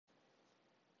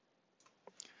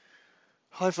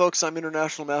Hi folks, I'm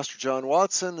International Master John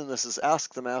Watson, and this is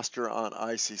Ask the Master on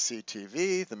ICC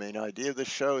TV. The main idea of this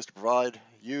show is to provide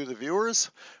you, the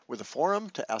viewers, with a forum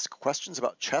to ask questions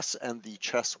about chess and the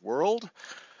chess world.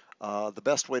 The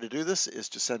best way to do this is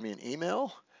to send me an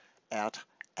email at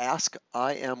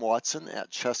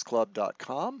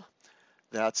askimwatson@chessclub.com.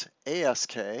 That's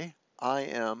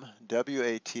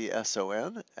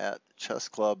ASKIMWATSON at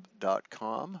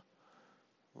chessclub.com.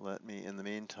 Let me, in the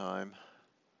meantime,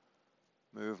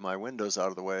 move my windows out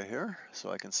of the way here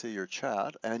so I can see your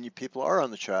chat. And you people are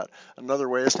on the chat. Another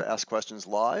way is to ask questions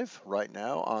live right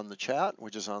now on the chat,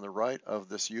 which is on the right of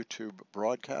this YouTube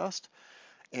broadcast.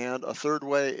 And a third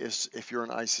way is, if you're an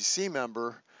ICC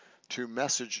member, to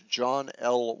message John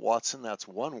L. Watson. That's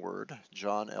one word,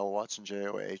 John L. Watson,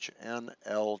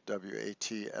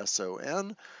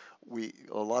 JOHNLWATSON.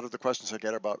 A lot of the questions I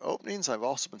get are about openings. I've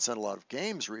also been sent a lot of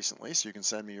games recently, so you can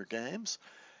send me your games.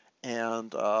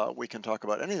 And we can talk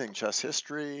about anything, chess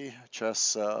history,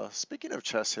 chess. Speaking of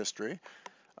chess history,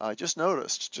 I just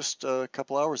noticed just a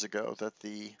couple hours ago that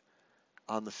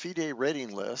on the FIDE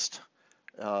rating list,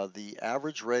 the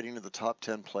average rating of the top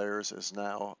 10 players is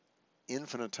now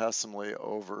infinitesimally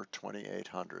over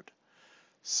 2,800.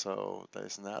 So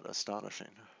isn't that astonishing?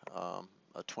 A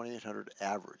 2,800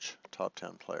 average top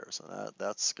 10 players, and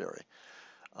that's scary.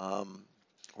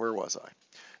 Where was I?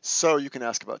 So you can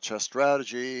ask about chess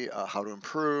strategy, how to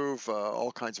improve,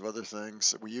 all kinds of other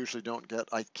things.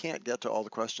 I can't get to all the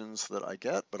questions that I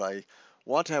get, but I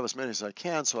want to have as many as I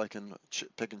can so I can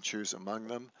pick and choose among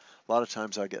them. A lot of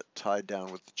times I get tied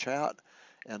down with the chat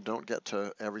and don't get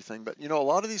to everything. But a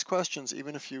lot of these questions,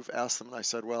 even if you've asked them and I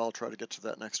said, well, I'll try to get to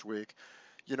that next week,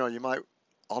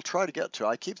 I'll try to get to.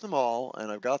 I keep them all, and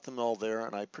I've got them all there,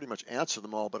 and I pretty much answer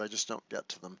them all, but I just don't get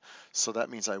to them. So that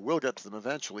means I will get to them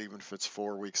eventually, even if it's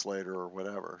 4 weeks later or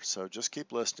whatever. So just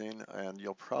keep listening, and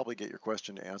you'll probably get your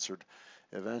question answered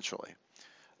eventually.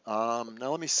 Now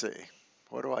let me see.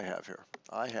 What do I have here?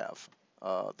 I have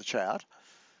the chat.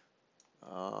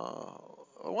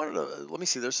 Let me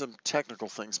see. There's some technical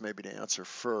things maybe to answer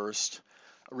first.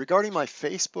 Regarding my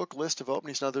Facebook list of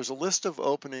openings, now there's a list of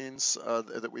openings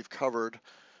that we've covered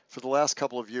for the last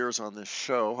couple of years on this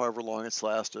show, however long it's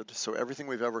lasted. So everything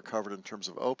we've ever covered in terms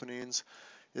of openings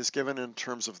is given in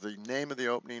terms of the name of the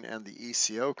opening and the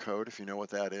ECO code, if you know what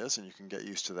that is, and you can get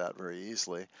used to that very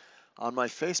easily. On my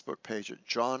Facebook page at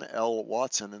John L.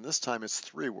 Watson, and this time it's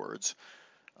 3 words,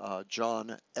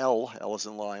 John L as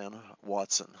in lion,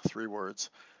 Watson, 3 words.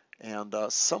 And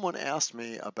someone asked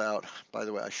me about, by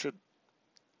the way,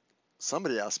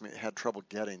 somebody asked me, had trouble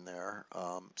getting there,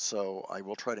 so I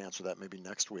will try to answer that maybe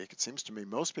next week. It seems to me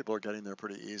most people are getting there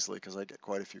pretty easily because I get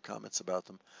quite a few comments about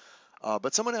them.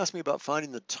 But someone asked me about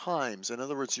finding the times. In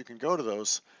other words, you can go to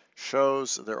those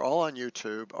shows. They're all on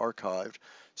YouTube, archived.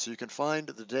 So you can find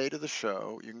the date of the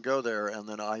show. You can go there, and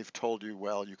then I've told you,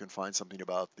 well, you can find something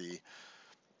about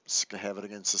have it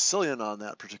against Sicilian on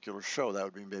that particular show. That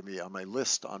would be maybe on my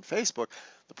list on Facebook.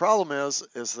 The problem is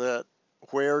that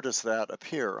where does that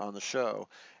appear on the show?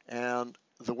 And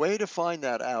the way to find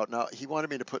that out, now he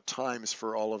wanted me to put times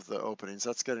for all of the openings.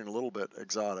 That's getting a little bit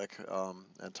exotic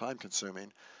and time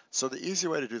consuming. So the easy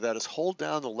way to do that is hold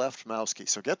down the left mouse key.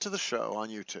 So get to the show on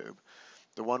YouTube,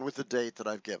 the one with the date that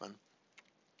I've given,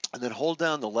 and then hold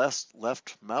down the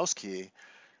left mouse key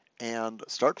and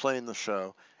start playing the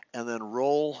show, and then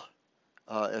roll,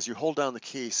 as you hold down the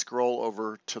key, scroll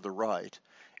over to the right,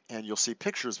 and you'll see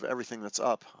pictures of everything that's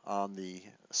up on the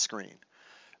screen.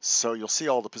 So you'll see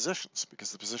all the positions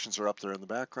because the positions are up there in the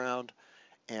background,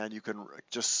 and you can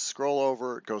just scroll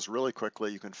over. It goes really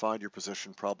quickly. You can find your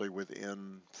position probably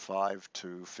within 5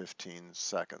 to 15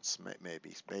 seconds,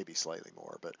 maybe slightly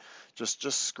more, but just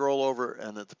scroll over,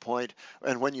 and at the point,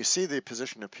 and when you see the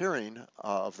position appearing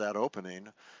of that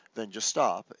opening, then just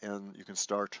stop, and you can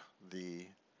start the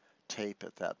tape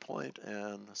at that point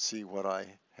and see what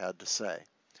I had to say.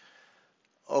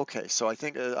 Okay, so I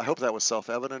hope that was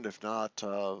self-evident. If not,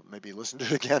 maybe listen to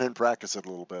it again and practice it a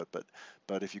little bit.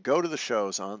 But if you go to the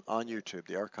shows on YouTube,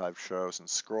 the archived shows, and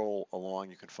scroll along,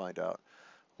 you can find out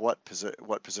what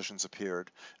positions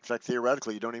appeared. In fact,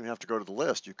 theoretically, you don't even have to go to the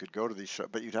list. You could go to these shows,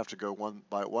 but you'd have to go one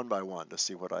by one to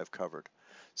see what I've covered.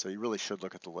 So you really should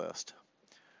look at the list.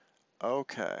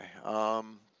 Okay,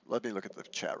 let me look at the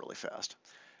chat really fast.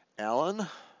 Alan,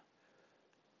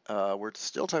 we're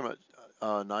still talking about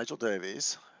Nigel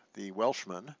Davies, the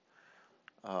Welshman.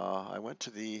 I went to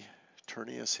the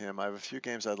Turnius him. I have a few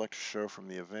games I'd like to show from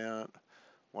the event.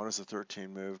 One is a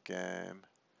 13-move game.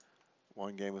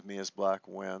 One game with me as Black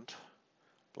went.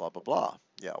 Blah blah blah.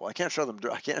 Yeah, well, I can't show them.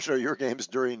 I can't show your games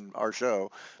during our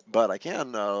show, but I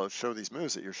can show these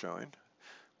moves that you're showing.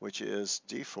 which is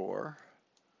d4.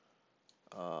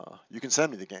 You can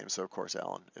send me the games, though, of course,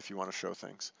 Alan, if you want to show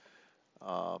things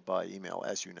by email,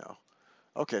 as you know.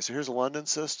 Okay, so here's a London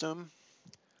system.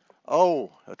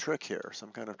 Oh, a trick here,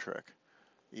 some kind of trick.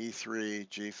 E3,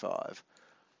 G5.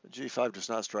 G5 does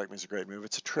not strike me as a great move.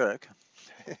 It's a trick.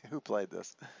 Who played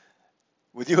this?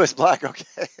 With you as black,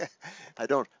 okay. I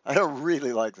don't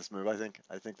really like this move. I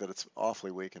think that it's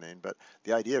awfully weakening. But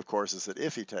the idea, of course, is that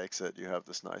if he takes it, you have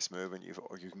this nice move, and you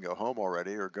can go home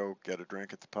already, or go get a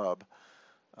drink at the pub.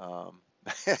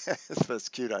 That's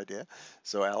a cute idea.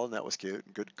 So Alan, that was cute.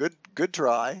 Good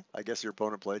try. I guess your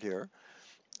opponent played here,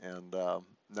 and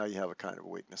now you have a kind of a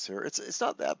weakness here. It's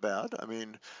not that bad. I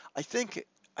mean, I think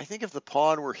if the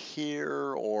pawn were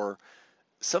here, or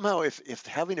somehow if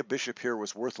having a bishop here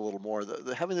was worth a little more,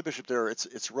 having the bishop there,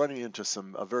 it's running into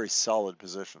a very solid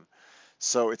position.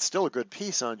 So it's still a good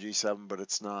piece on g7, but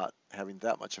it's not having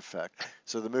that much effect.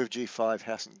 So the move g5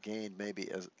 hasn't gained maybe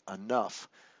enough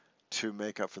to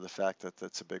make up for the fact that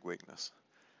that's a big weakness.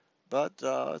 But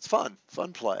it's fun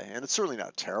play, and it's certainly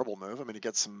not a terrible move. I mean, it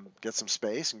gets some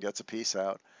space and gets a piece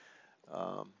out.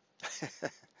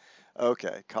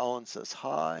 Okay, Colin says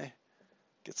hi.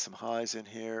 Get some highs in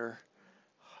here.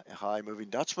 Hi, moving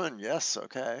Dutchman. Yes,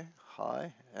 okay.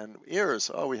 Hi. And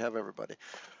ears. Oh, we have everybody.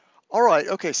 All right.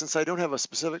 Okay, since I don't have a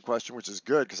specific question, which is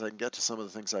good because I can get to some of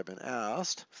the things I've been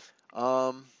asked.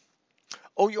 But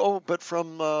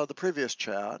from the previous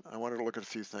chat, I wanted to look at a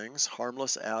few things.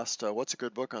 Harmless asked, what's a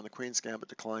good book on the Queen's Gambit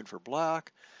Decline for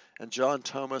Black? And John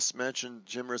Thomas mentioned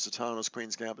Jim Rizzitono's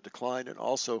Queen's Gambit Decline, and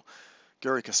also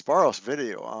Gary Kasparov's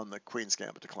video on the Queen's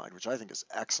Gambit Decline, which I think is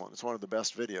excellent. It's one of the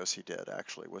best videos he did,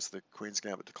 actually, was the Queen's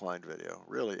Gambit Decline video.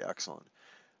 Really excellent.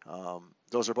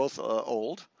 Those are both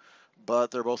old,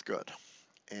 but they're both good.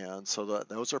 And so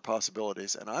those are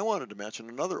possibilities. And I wanted to mention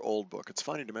another old book. It's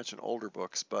funny to mention older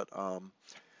books, but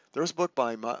there's a book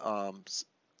by Michael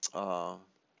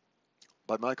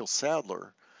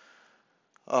Sadler,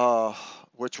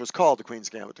 which was called The Queen's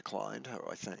Gambit Declined,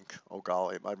 I think. Oh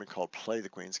golly, it might have been called Play the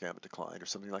Queen's Gambit Declined or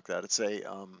something like that. It's a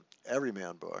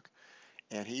everyman book,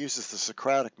 and he uses the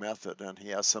Socratic method, and he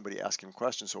has somebody ask him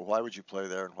questions. So why would you play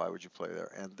there, and why would you play there?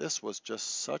 And this was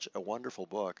just such a wonderful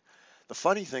book. The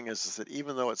funny thing is that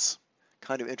even though it's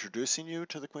kind of introducing you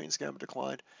to the Queen's Gambit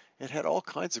Declined, it had all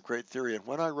kinds of great theory. And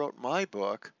when I wrote my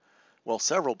book, well,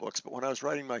 several books, but when I was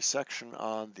writing my section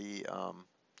on the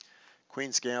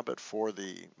Queen's Gambit for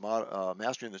the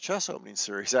Mastering the Chess Opening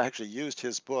series, I actually used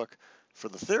his book for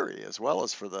the theory as well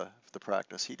as for the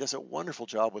practice. He does a wonderful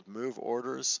job with move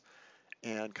orders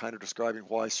and kind of describing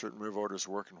why certain move orders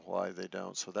work and why they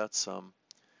don't. So that's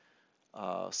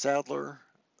Sadler,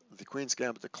 the Queen's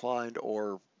Gambit Declined,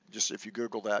 or just if you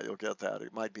Google that, you'll get that.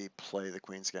 It might be Play the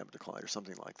Queen's Gambit Declined or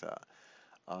something like that.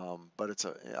 But it's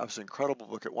an absolutely incredible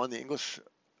book. It won the English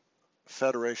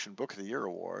Federation Book of the Year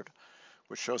award,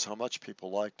 which shows how much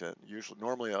people liked it.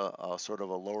 Normally a sort of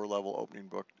a lower level opening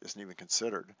book isn't even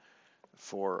considered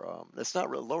for, it's not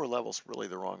really, lower level is really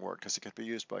the wrong word because it could be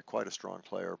used by quite a strong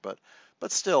player, but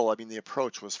still, I mean, the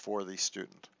approach was for the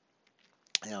student,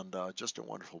 and just a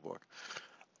wonderful book.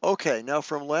 Okay, now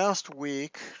from last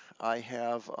week, I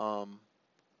have,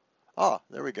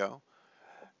 there we go.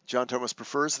 John Thomas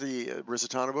prefers the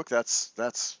Rizzitono book.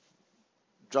 That's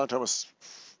John Thomas,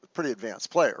 pretty advanced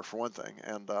player for one thing,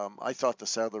 and I thought the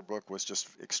Sadler book was just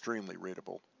extremely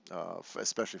readable,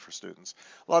 especially for students.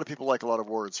 A lot of people like a lot of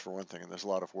words for one thing, and there's a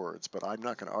lot of words, but I'm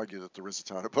not going to argue that the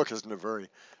Rizzitono book isn't a very,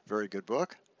 very good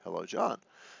book. Hello, John.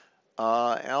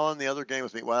 Alan, the other game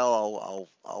with me. Well,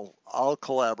 I'll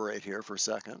collaborate here for a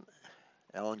second.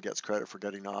 Alan gets credit for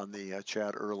getting on the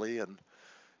chat early and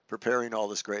preparing all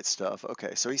this great stuff.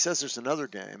 Okay, so he says there's another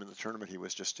game in the tournament he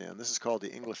was just in. This is called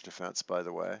the English Defense, by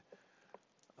the way,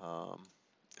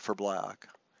 for black.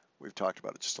 We've talked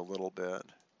about it just a little bit.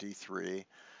 D3.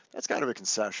 That's kind of a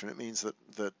concession. It means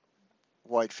that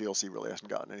white feels he really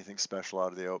hasn't gotten anything special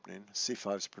out of the opening.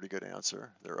 C5 is a pretty good answer.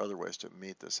 There are other ways to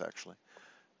meet this, actually.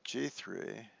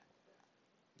 G3,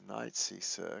 knight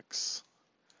C6.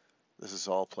 This is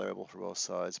all playable for both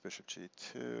sides. Bishop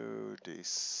G2,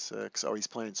 D6. Oh, he's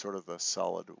playing sort of the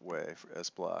solid way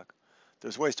as black.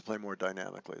 There's ways to play more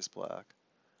dynamically as black.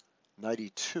 Knight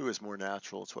E2 is more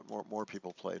natural. It's what more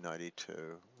people play, knight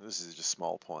E2. This is just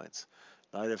small points.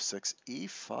 Knight F6,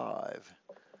 E5.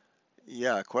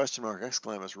 Yeah, question mark,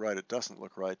 exclam is right. It doesn't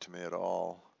look right to me at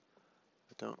all.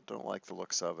 I don't like the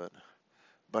looks of it.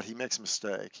 But he makes a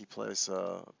mistake. He plays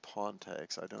pawn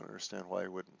takes. I don't understand why he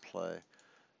wouldn't play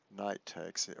knight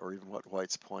takes, or even what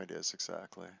white's point is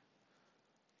exactly.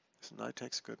 Is knight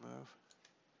takes a good move?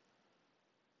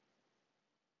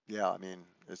 Yeah, I mean,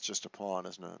 it's just a pawn,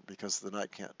 isn't it? Because the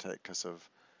knight can't take because of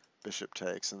bishop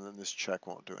takes, and then this check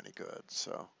won't do any good.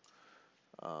 So,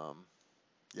 um,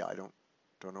 yeah, I don't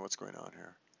know what's going on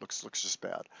here. Looks just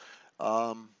bad.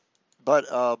 Um, but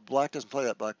black doesn't play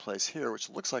that. Black plays here, which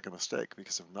looks like a mistake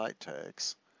because of knight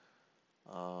takes.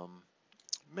 Um,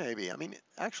 maybe. I mean,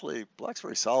 actually, black's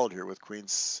very solid here with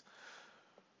queens,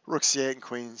 rook c8 and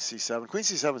queen c7. Queen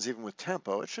c7 is even with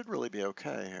tempo. It should really be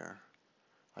okay here.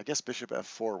 I guess bishop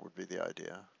f4 would be the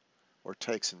idea, or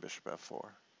takes in bishop f4.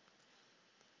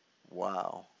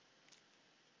 Wow.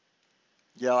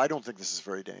 Yeah, I don't think this is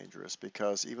very dangerous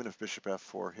because even if bishop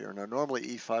f4 here, now normally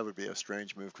e5 would be a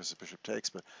strange move because the bishop takes,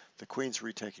 but the queen's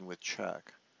retaking with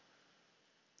check.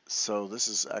 So this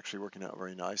is actually working out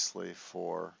very nicely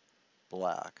for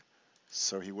black.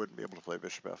 So he wouldn't be able to play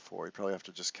bishop f4. He'd probably have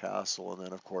to just castle, and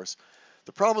then of course,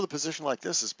 the problem with a position like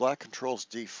this is black controls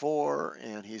d4,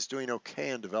 and he's doing okay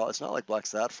in development. It's not like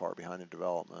black's that far behind in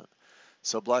development.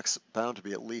 So black's bound to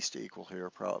be at least equal here,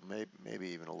 probably maybe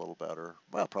even a little better.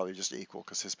 Well, probably just equal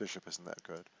because his bishop isn't that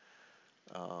good.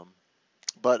 Um,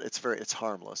 but it's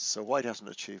harmless. So white hasn't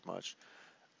achieved much.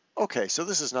 Okay, so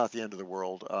this is not the end of the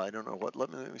world. I don't know what. Let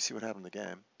me see what happened in the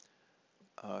game.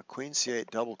 Queen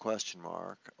c8 double question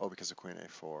mark. Oh, because of queen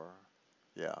a4.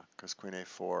 Yeah, because queen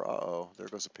a4. Uh-oh, there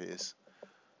goes a piece.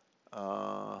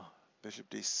 Uh, bishop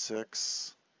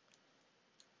d6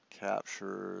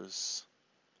 captures.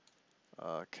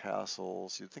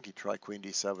 Castles. You'd think he'd try queen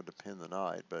d7 to pin the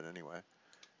knight, but anyway.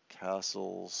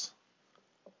 Castles.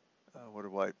 What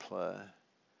did white play?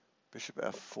 Bishop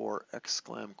f4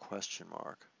 exclam question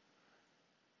mark.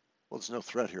 Well, there's no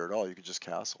threat here at all. You could just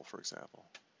castle, for example.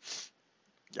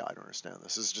 Yeah, I don't understand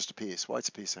this. This is just a piece. White's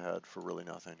a piece ahead for really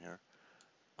nothing here.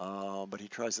 But he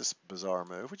tries this bizarre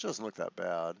move, which doesn't look that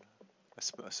bad.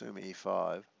 I assume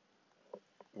e5.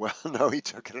 Well, no, he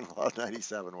took it in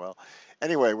 97. Well,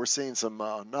 anyway, we're seeing some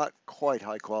not quite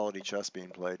high quality chess being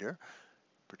played here,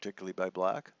 particularly by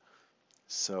black.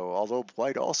 So, although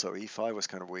white also, e5 was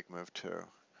kind of a weak move too.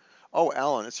 Oh,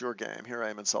 Alan, it's your game. Here I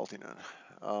am insulting it.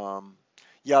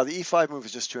 Yeah, the e5 move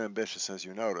is just too ambitious, as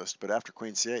you noticed, but after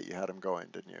queen c8, you had him going,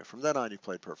 didn't you? From then on, you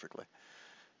played perfectly.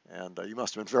 And you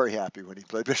must have been very happy when he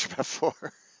played bishop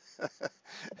f4.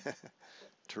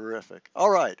 Terrific. All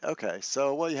right, okay.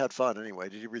 So, well, you had fun anyway.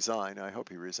 Did he resign? I hope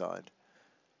he resigned.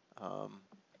 Um,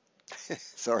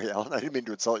 sorry, Alan, I didn't mean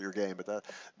to insult your game, but that,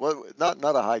 well,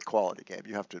 not a high quality game,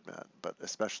 you have to admit, but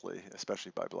especially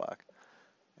by black.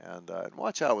 And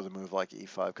watch out with a move like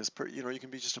e5 because you can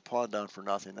be just a pawn down for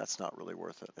nothing. That's not really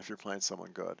worth it if you're playing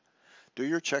someone good. Do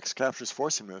your checks, captures,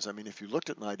 forcing moves. I mean, if you looked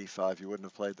at knight e5, you wouldn't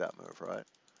have played that move, right?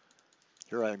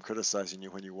 Here I am criticizing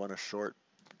you when you won a short,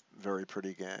 very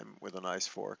pretty game with a nice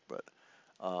fork, but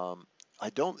I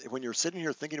don't. When you're sitting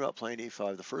here thinking about playing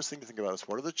e5, the first thing to think about is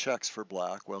what are the checks for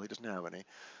black? Well, he doesn't have any.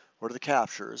 What are the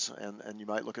captures? And you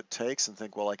might look at takes and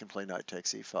think, well, I can play knight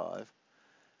takes e5.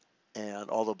 And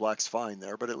although black's fine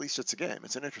there, but at least it's a game.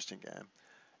 It's an interesting game.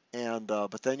 And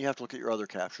but then you have to look at your other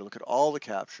capture. Look at all the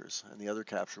captures, and the other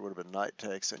capture would have been knight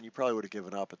takes, and you probably would have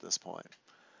given up at this point.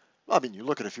 I mean, you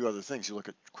look at a few other things. You look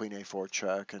at queen a4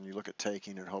 check, and you look at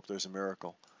taking and hope there's a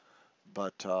miracle.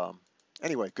 But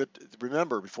anyway, good.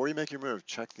 Remember, before you make your move,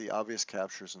 check the obvious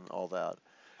captures and all that.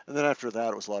 And then after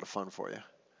that, it was a lot of fun for you.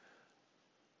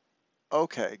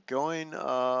 Okay, going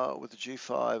with the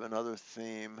g5, another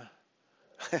theme.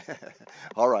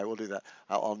 All right, we'll do that.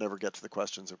 I'll never get to the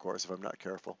questions, of course, if I'm not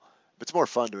careful. But it's more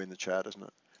fun doing the chat, isn't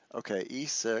it? Okay,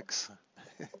 e6,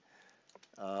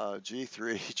 g3,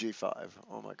 g5.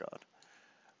 Oh my God.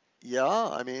 Yeah,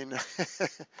 I mean,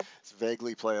 it's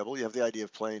vaguely playable. You have the idea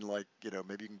of playing like,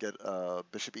 maybe you can get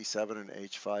bishop e7 and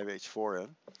h5, h4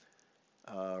 in.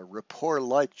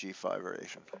 Rapport-like g5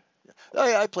 variation.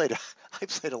 Yeah. I played I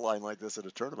played a line like this at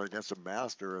a tournament against a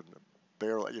master and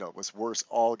barely, it was worse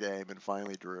all game and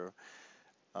finally drew.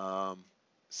 Um,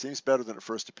 seems better than it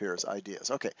first appears. Ideas.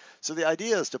 Okay, so the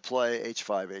idea is to play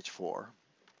h5, h4.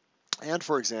 And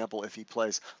for example, if he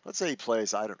plays, let's say he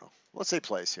plays, I don't know, let's say he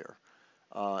plays here,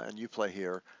 and you play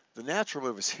here, the natural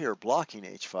move is here, blocking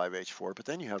h5, h4, but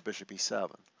then you have bishop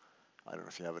e7. I don't know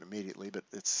if you have it immediately, but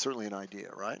it's certainly an idea,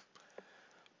 right?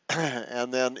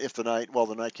 And then if the knight, well,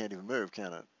 the knight can't even move,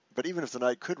 can it? But even if the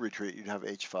knight could retreat, you'd have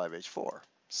h5, h4.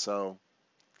 So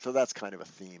that's kind of a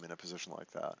theme in a position like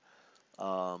that.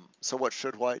 So what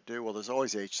should white do? Well, there's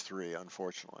always h3,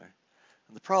 unfortunately.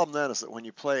 And the problem then is that when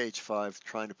you play h5,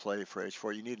 trying to play for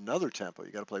h4, you need another tempo.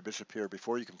 You got to play bishop here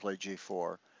before you can play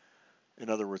g4. In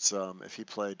other words, if he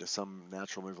played some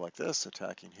natural move like this,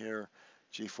 attacking here,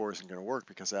 g4 isn't going to work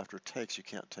because after it takes, you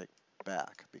can't take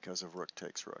back because of rook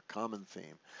takes rook. Common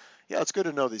theme. Yeah, it's good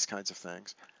to know these kinds of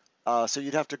things. So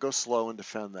you'd have to go slow and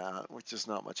defend that, which is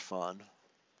not much fun.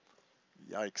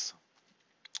 Yikes.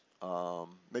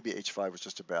 Maybe h5 was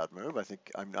just a bad move. I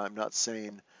think I'm not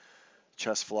saying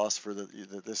chess philosopher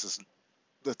that this is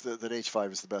that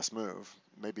h5 is the best move.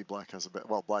 Maybe black has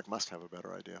well, black must have a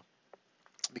better idea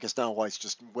because now white's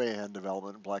just way ahead in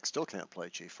development and black still can't play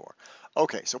g4.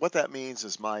 Okay, so what that means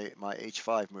is my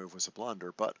h5 move was a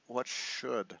blunder, but what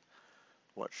should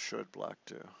black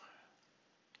do?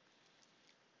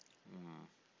 Hmm.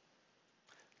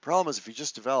 Problem is if he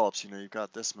just develops, you've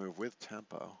got this move with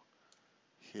tempo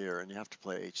here, and you have to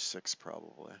play h6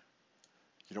 probably.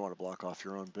 You don't want to block off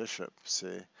your own bishop.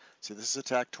 See, this is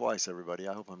attacked twice, everybody.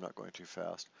 I hope I'm not going too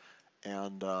fast.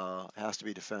 And has to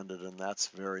be defended, and that's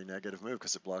a very negative move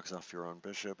because it blocks off your own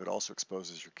bishop. It also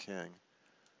exposes your king.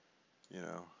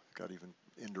 Got even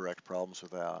indirect problems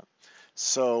with that.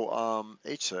 So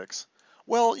h6.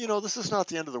 Well, this is not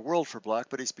the end of the world for black,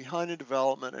 but he's behind in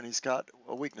development, and he's got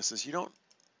weaknesses.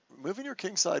 Moving your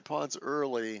kingside pawns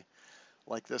early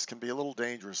like this can be a little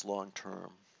dangerous long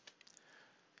term.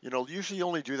 Usually you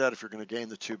only do that if you're going to gain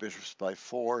the two bishops by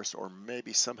force or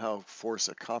maybe somehow force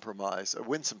a compromise,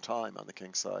 win some time on the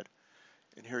king side.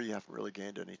 And here you haven't really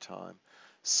gained any time.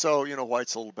 So,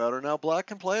 white's a little better. Now, black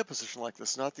can play a position like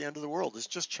this. Not the end of the world. It's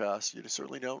just chess. You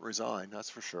certainly don't resign, that's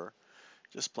for sure.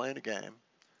 Just playing a game.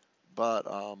 But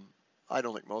I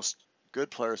don't think most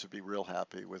good players would be real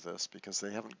happy with this because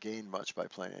they haven't gained much by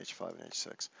playing h5 and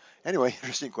h6. Anyway,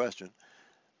 interesting question.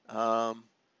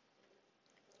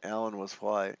 Alan was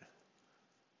white.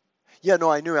 Yeah,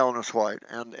 no, I knew Alan was white,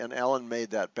 and Alan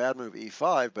made that bad move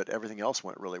e5, but everything else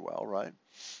went really well, right?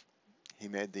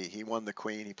 He won the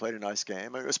queen. He played a nice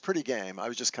game. It was a pretty game. I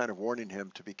was just kind of warning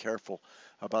him to be careful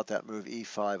about that move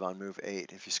e5 on move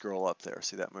 8. If you scroll up there,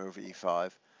 see that move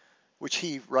e5, which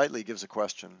he rightly gives a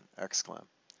question, exclam.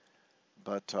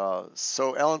 But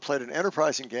so Alan played an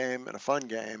enterprising game and a fun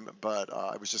game, but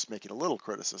I was just making a little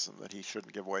criticism that he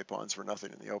shouldn't give away pawns for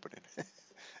nothing in the opening.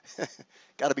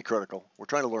 Got to be critical. We're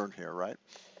trying to learn here, right?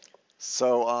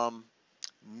 So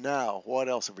now, what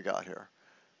else have we got here?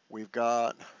 We've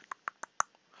got,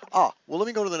 well, let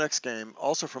me go to the next game,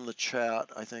 also from the chat,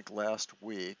 I think last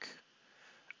week.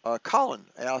 Colin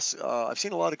asks, I've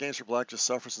seen a lot of games where black just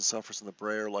suffers in the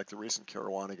Breyer, like the recent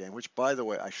Caruana game, which, by the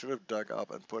way, I should have dug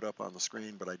up and put up on the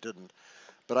screen, but I didn't.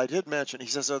 But I did mention, he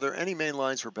says, are there any main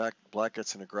lines where black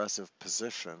gets an aggressive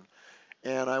position?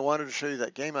 And I wanted to show you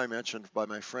that game I mentioned by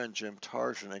my friend Jim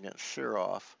Tarjan against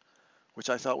Shirov,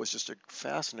 which I thought was just a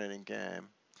fascinating game.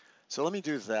 So let me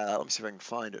do that. Let me see if I can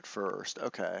find it first.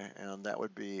 Okay, and that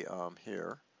would be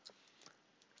here.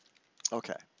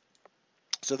 Okay,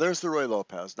 so there's the Ruy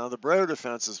Lopez. Now the Breyer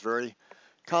defense is very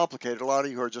complicated. A lot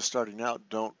of you who are just starting out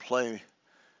don't play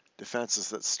defenses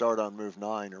that start on move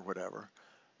 9 or whatever.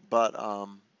 But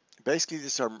basically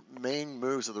these are main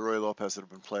moves of the Ruy Lopez that have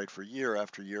been played for year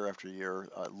after year after year,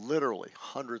 literally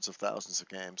hundreds of thousands of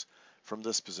games from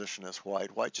this position as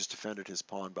white. White just defended his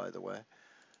pawn, by the way.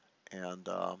 And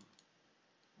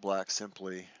black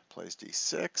simply plays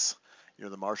d6.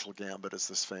 The Marshall Gambit is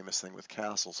this famous thing with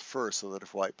castles first, so that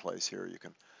if white plays here, you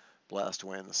can blast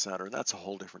away in the center, and that's a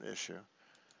whole different issue.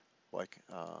 Like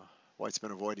white's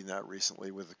been avoiding that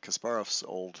recently with Kasparov's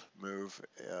old move,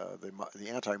 the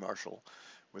anti-Marshall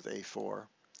with a4.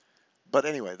 But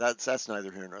anyway, that's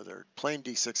neither here nor there. Playing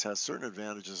d6 has certain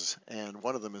advantages, and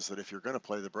one of them is that if you're going to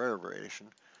play the Breyer variation,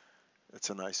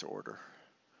 it's a nice order.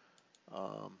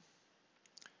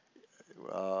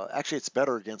 Actually, it's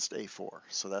better against a4,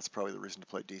 so that's probably the reason to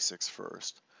play d6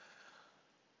 first.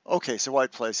 Okay, so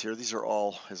white plays here. These are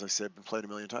all, as I said, been played a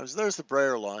million times. There's the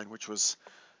Breyer line, which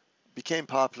became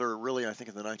popular really, I think,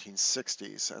 in the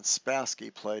 1960s, and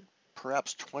Spassky played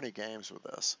perhaps 20 games with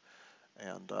this.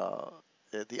 And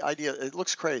the idea, it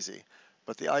looks crazy,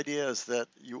 but the idea is that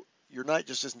your knight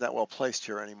just isn't that well placed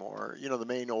here anymore. The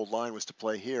main old line was to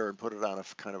play here and put it on a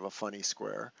kind of a funny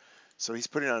square. So he's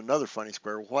putting on another funny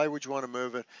square. Why would you want to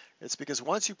move it? It's because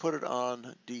once you put it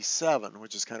on d7,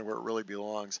 which is kind of where it really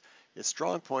belongs, it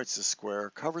strong points the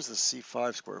square, covers the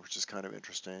c5 square, which is kind of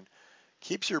interesting,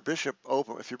 keeps your bishop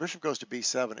open. If your bishop goes to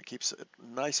b7, it keeps it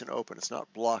nice and open. It's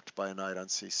not blocked by a knight on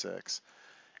c6.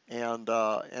 And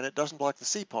it doesn't block the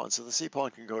c-pawn, so the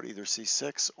c-pawn can go to either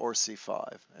c6 or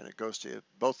c5, and it goes to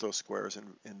both those squares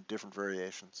in different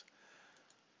variations.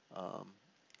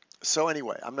 So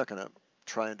anyway, I'm not going to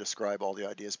try and describe all the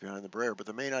ideas behind the Breyer, but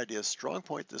the main idea is strong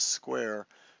point this square,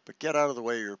 but get out of the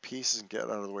way of your pieces and get out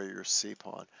of the way of your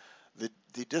c-pawn.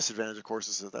 The disadvantage, of course,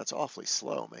 is that that's awfully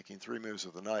slow, making 3 moves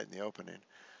with the knight in the opening.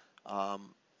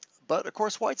 But of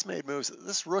course, white's made moves.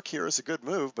 This rook here is a good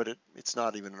move, but it's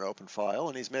not even an open file,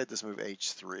 and he's made this move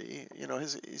h3. You know,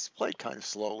 he's played kind of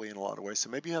slowly in a lot of ways, so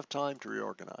maybe you have time to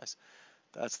reorganize.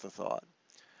 That's the thought.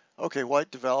 Okay,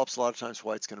 white develops. A lot of times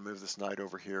white's going to move this knight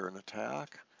over here and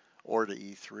attack, or to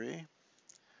e3.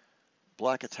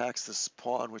 Black attacks this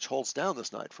pawn, which holds down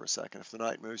this knight for a second. If the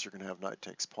knight moves, you're going to have knight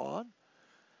takes pawn.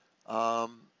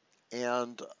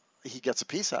 And he gets a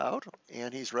piece out,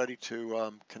 and he's ready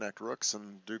to connect rooks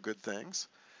and do good things.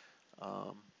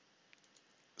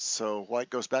 So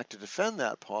white goes back to defend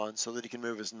that pawn so that he can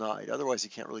move his knight. Otherwise, he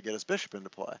can't really get his bishop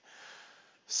into play.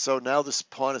 So now this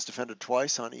pawn is defended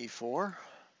twice on e4.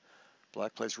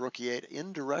 Black plays rook e8,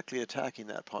 indirectly attacking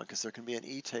that pawn because there can be an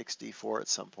e takes d4 at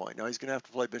some point. Now he's going to have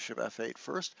to play bishop f8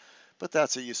 first, but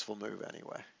that's a useful move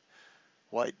anyway.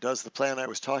 White does the plan I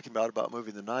was talking about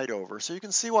moving the knight over. So you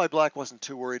can see why black wasn't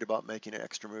too worried about making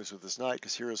extra moves with his knight,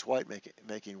 because here is white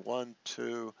making 1,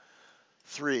 2,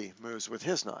 3 moves with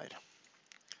his knight.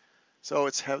 So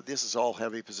this is all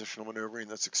heavy positional maneuvering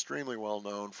that's extremely well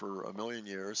known for a million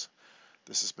years.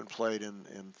 This has been played in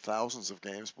thousands of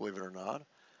games, believe it or not.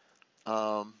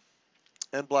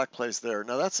 And black plays there.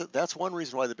 Now that's one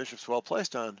reason why the bishop's well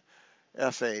placed on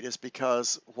f8 is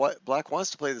because black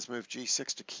wants to play this move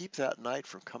g6 to keep that knight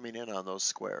from coming in on those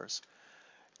squares.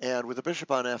 And with the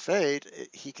bishop on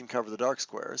f8, he can cover the dark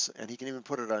squares, and he can even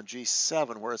put it on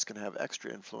g7 where it's going to have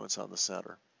extra influence on the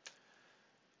center.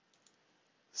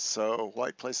 So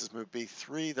white places move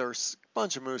b3. There's a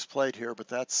bunch of moves played here, but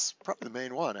that's probably the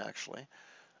main one, actually.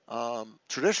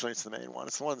 Traditionally, it's the main one.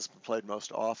 It's the one that's been played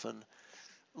most often.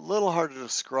 A little hard to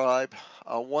describe.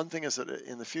 One thing is that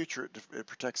in the future, it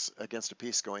protects against a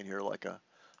piece going here like a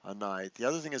knight. The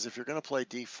other thing is if you're going to play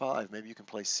d5, maybe you can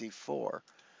play c4,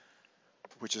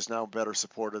 which is now better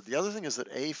supported. The other thing is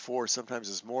that a4 sometimes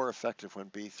is more effective when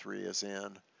b3 is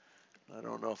in. I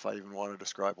don't know if I even want to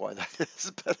describe why that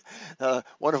is, but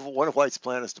one of white's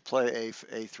plan is to play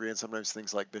a3 and sometimes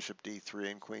things like bishop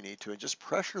d3 and queen e2 and just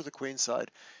pressure the queen side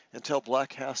until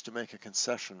black has to make a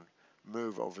concession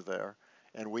move over there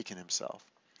and weaken himself.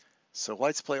 So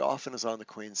white's play often is on the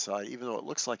queen side, even though it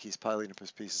looks like he's piling up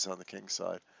his pieces on the king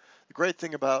side. The great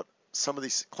thing about some of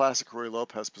these classic Ruy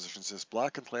Lopez positions is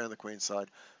black can play on the queen side,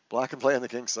 black can play on the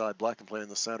king side, black can play in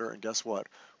the center, and guess what?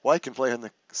 White can play on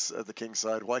the king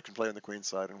side, white can play on the queen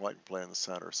side, and white can play in the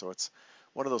center. So it's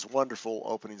one of those wonderful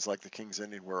openings like the King's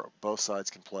Indian where both sides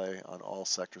can play on all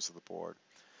sectors of the board.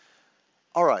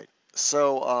 All right,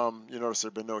 so you notice there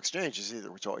have been no exchanges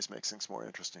either, which always makes things more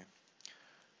interesting.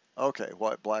 Okay,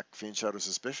 white black fiend shadows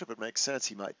his bishop. It makes sense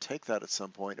he might take that at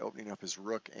some point, opening up his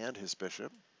rook and his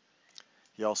bishop.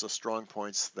 He also strong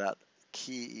points that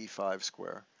key e5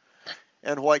 square.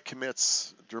 And white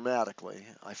commits dramatically.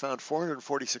 I found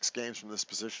 446 games from this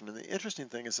position, and the interesting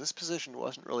thing is this position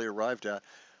wasn't really arrived at,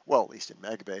 well, at least in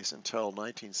Megabase, until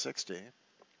 1960,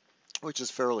 which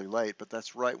is fairly late, but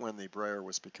that's right when the Breyer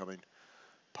was becoming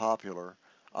popular.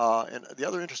 And the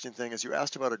other interesting thing is you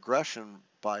asked about aggression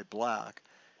by black,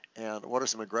 and what are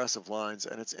some aggressive lines,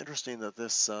 and it's interesting that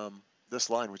this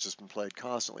line, which has been played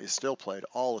constantly, is still played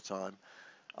all the time.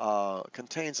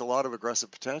 Contains a lot of aggressive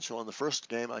potential, and the first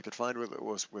game I could find with it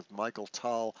was with Michael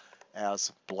Tal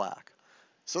as black.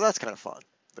 So that's kind of fun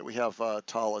that we have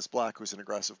Tal as black, who's an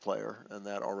aggressive player, and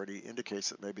that already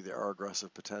indicates that maybe there are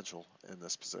aggressive potential in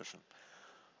this position.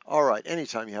 All right,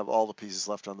 anytime you have all the pieces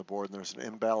left on the board and there's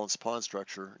an imbalanced pawn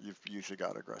structure, you've usually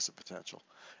got aggressive potential.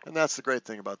 And that's the great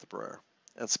thing about the Breyer.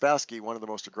 And Spassky, one of the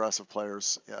most aggressive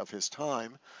players of his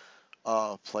time,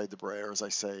 played the Breyer, as I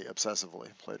say, obsessively,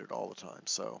 played it all the time.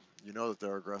 So you know that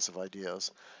there are aggressive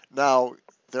ideas. Now,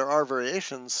 there are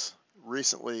variations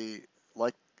recently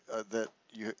like that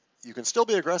you can still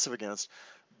be aggressive against,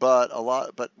 but how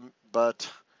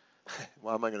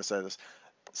am I going to say this?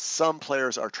 Some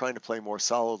players are trying to play more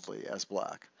solidly as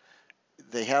black.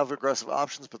 They have aggressive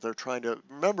options, but they're trying to,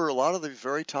 remember, a lot of the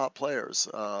very top players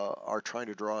are trying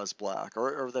to draw as black,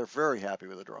 or they're very happy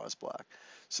with a draw as black.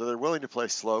 So they're willing to play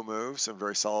slow moves and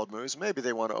very solid moves. Maybe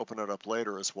they want to open it up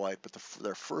later as white, but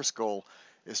their first goal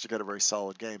is to get a very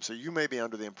solid game. So you may be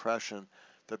under the impression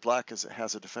that black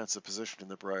has a defensive position in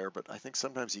the Breyer, but I think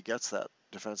sometimes he gets that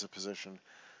defensive position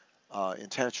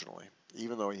intentionally,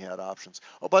 even though he had options.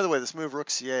 Oh, by the way, this move rook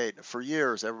c8, for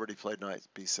years everybody played knight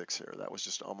b6 here. That was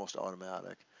just almost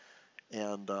automatic.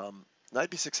 And knight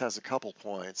b6 has a couple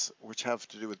points, which have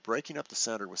to do with breaking up the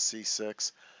center with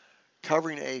c6,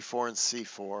 covering a4 and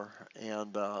c4,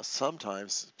 and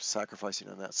sometimes sacrificing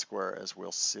on that square, as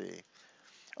we'll see.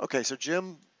 Okay, so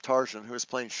Jim Tarjan, who is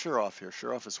playing Shirov here.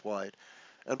 Shirov is white.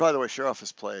 And by the way, Shirov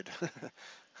has played,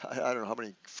 I don't know how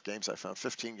many games I found,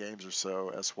 15 games or so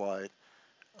as white.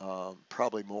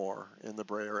 probably more in the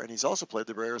Breyer, and he's also played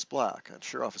the Breyer as black, and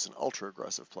Shirov is an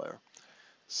ultra-aggressive player.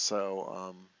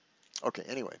 So, okay,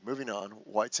 anyway, moving on.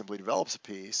 White simply develops a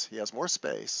piece. He has more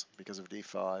space because of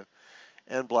d5,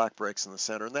 and black breaks in the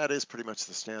center, and that is pretty much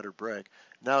the standard break.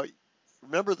 Now,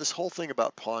 remember this whole thing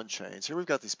about pawn chains. Here we've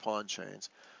got these pawn chains.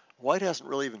 White hasn't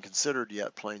really even considered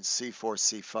yet playing c4,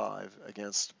 c5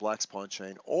 against black's pawn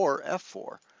chain, or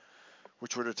f4,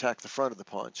 which would attack the front of the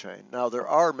pawn chain. Now, there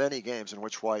are many games in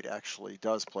which white actually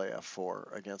does play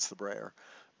f4 against the Breyer,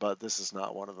 but this is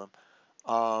not one of them.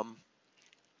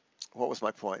 What was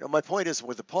my point? Oh, my point is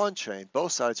with the pawn chain,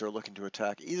 both sides are looking to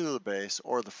attack either the base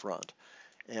or the front.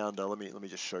 And let me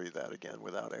just show you that again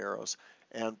without arrows.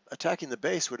 And attacking the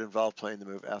base would involve playing the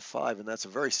move f5, and that's a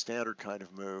very standard kind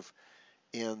of move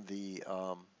in the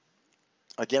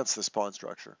against this pawn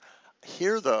structure.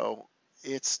 Here, though,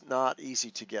 it's not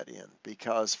easy to get in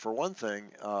because, for one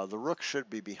thing, the rook should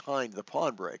be behind the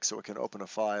pawn break so it can open a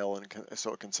file and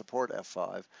so it can support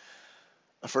f5.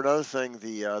 For another thing,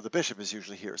 the bishop is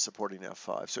usually here supporting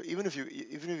f5. So even if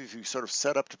you sort of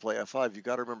set up to play f5, you've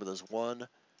got to remember there's 1,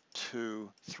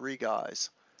 2, 3 guys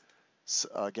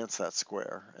against that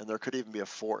square, and there could even be a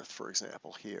fourth, for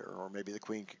example, here, or maybe the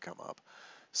queen could come up.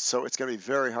 So it's going to be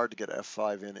very hard to get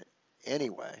f5 in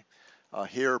anyway.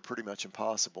 Here, pretty much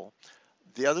impossible.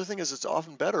 The other thing is it's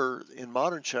often better in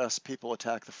modern chess, people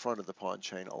attack the front of the pawn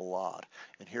chain a lot.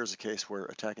 And here's a case where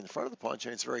attacking the front of the pawn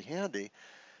chain is very handy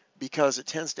because it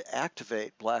tends to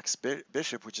activate black's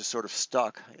bishop, which is sort of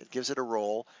stuck. It gives it a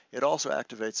roll. It also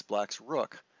activates black's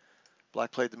rook.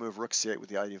 Black played the move rook c8 with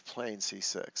the idea of playing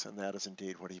c6, and that is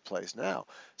indeed what he plays now.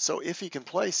 So if he can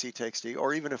play c takes d,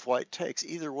 or even if white takes,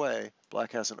 either way,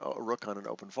 black has a rook on an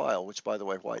open file, which, by the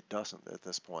way, white doesn't at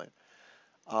this point.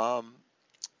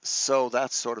 So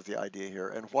that's sort of the idea here.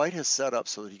 And white has set up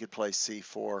so that he could play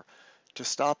c4 to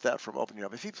stop that from opening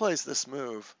up. If he plays this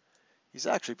move, he's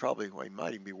actually probably, well, he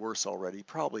might even be worse already. He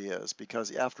probably is,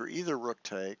 because after either rook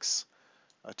takes,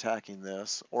 attacking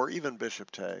this, or even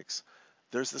bishop takes,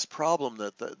 there's this problem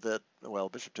that well,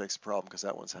 bishop takes a problem because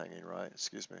that one's hanging, right?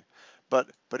 Excuse me. But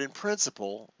in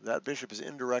principle, that bishop is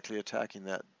indirectly attacking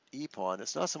that e-pawn.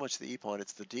 It's not so much the e-pawn,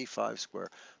 it's the d5 square.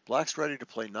 Black's ready to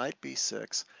play knight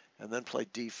b6 and then play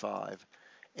d5.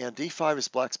 And d5 is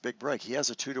black's big break. He has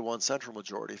a 2-to-1 central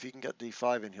majority. If he can get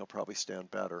d5 in, he'll probably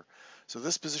stand better. So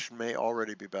this position may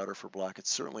already be better for black. It's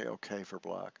certainly okay for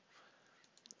black.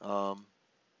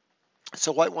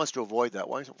 So white wants to avoid that.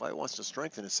 White wants to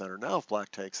strengthen his center. Now if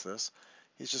black takes this,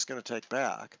 he's just going to take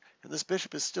back. And this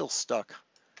bishop is still stuck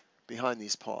behind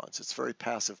these pawns. It's a very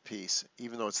passive piece,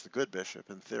 even though it's the good bishop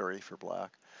in theory for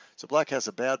black. So black has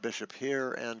a bad bishop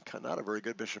here and not a very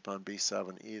good bishop on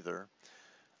b7 either.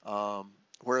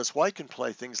 Whereas white can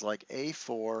play things like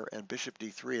a4 and bishop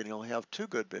d3, and he'll have two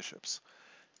good bishops.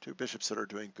 Two bishops that are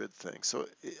doing good things. So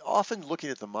often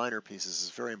looking at the minor pieces is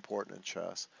very important in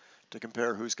chess to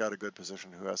compare who's got a good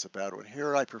position, who has a bad one.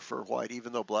 Here I prefer white,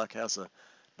 even though black has a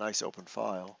nice open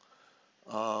file.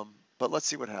 But let's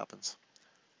see what happens.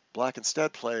 Black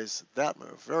instead plays that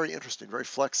move. Very interesting, very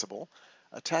flexible,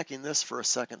 attacking this for a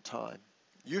second time.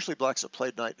 Usually blacks have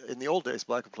played knight, in the old days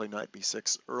black would play knight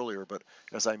b6 earlier, but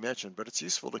as I mentioned, but it's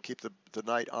useful to keep the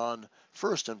knight on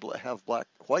first and have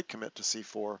white commit to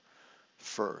c4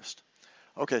 first.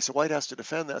 Okay, so white has to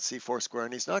defend that c4 square,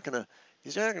 and he's not going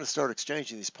to start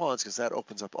exchanging these pawns because that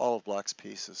opens up all of black's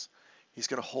pieces. He's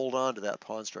going to hold on to that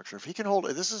pawn structure. If he can hold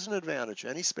it, this is an advantage.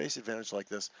 Any space advantage like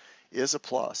this is a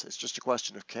plus. It's just a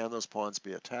question of can those pawns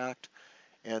be attacked,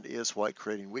 and is white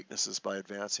creating weaknesses by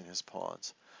advancing his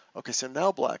pawns. Okay, so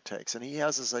now black takes, and he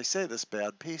has, as I say, this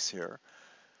bad piece here.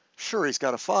 Sure, he's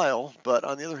got a file, but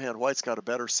on the other hand, white's got a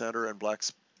better center, and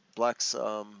black's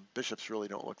bishops really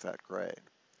don't look that great.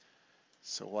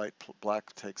 So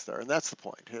black takes there, and that's the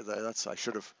point. Here, I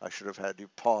should have had you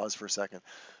pause for a second.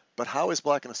 But how is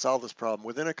black going to solve this problem?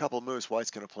 Within a couple of moves,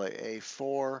 white's going to play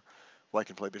a4. White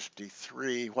can play bishop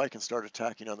d3. White can start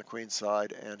attacking on the queen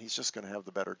side, and he's just going to have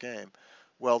the better game.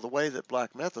 Well, the way that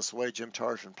black met this, the way Jim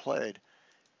Tarjan played,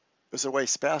 was the way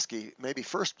Spassky maybe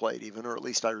first played even, or at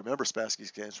least I remember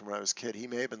Spassky's games from when I was a kid. He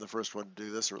may have been the first one to do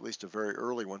this, or at least a very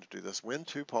early one to do this. Win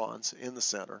two pawns in the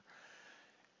center,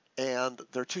 and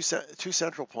their two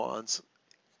central pawns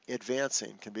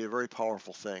advancing can be a very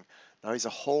powerful thing. Now he's a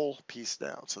whole piece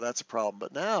down, so that's a problem.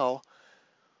 But now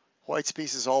white's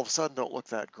pieces all of a sudden don't look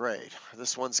that great.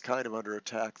 This one's kind of under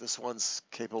attack. This one's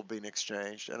capable of being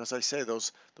exchanged. And as I say,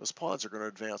 those pawns are going to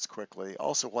advance quickly.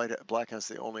 Also, black has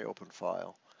the only open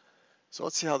file. So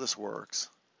let's see how this works.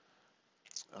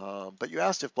 But you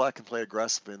asked if black can play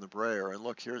aggressively in the Breyer, and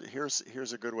look,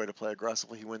 here's a good way to play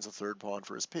aggressively. He wins a third pawn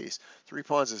for his piece. 3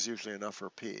 pawns is usually enough for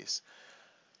a piece.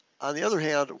 On the other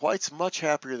hand, white's much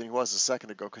happier than he was a second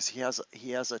ago because he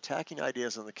has attacking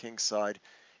ideas on the king's side.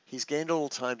 He's gained a little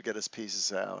time to get his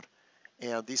pieces out,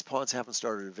 and these pawns haven't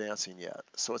started advancing yet.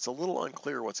 So it's a little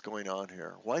unclear what's going on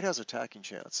here. White has attacking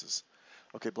chances.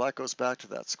 Okay, black goes back to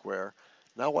that square.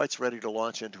 Now white's ready to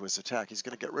launch into his attack. He's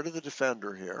going to get rid of the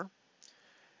defender here,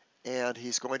 and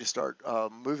he's going to start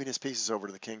moving his pieces over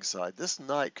to the king's side. This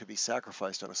knight could be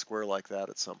sacrificed on a square like that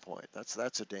at some point.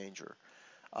 That's a danger.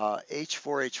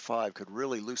 H4, H5 could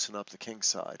really loosen up the king's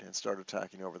side and start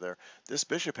attacking over there. This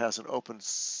bishop has an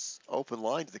open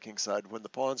line to the king's side. When the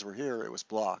pawns were here, it was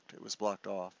blocked. It was blocked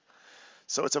off.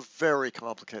 So it's a very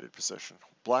complicated position.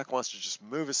 Black wants to just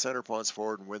move his center pawns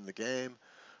forward and win the game.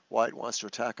 White wants to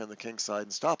attack on the king's side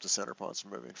and stop the center pawns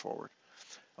from moving forward.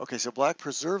 Okay, so black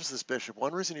preserves this bishop.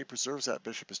 One reason he preserves that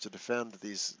bishop is to defend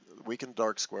these weakened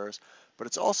dark squares, but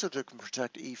it's also to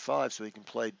protect e5 so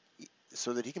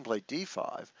that he can play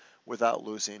d5 without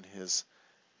losing his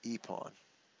e pawn.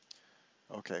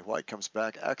 Okay, white comes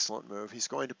back. Excellent move. He's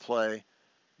going to play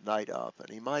knight up, and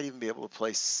he might even be able to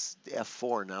play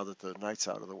f4 now that the knight's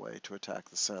out of the way to attack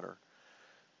the center.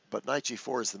 But knight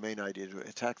g4 is the main idea, to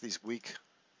attack these weak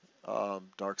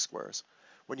dark squares.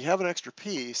 When you have an extra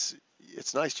piece,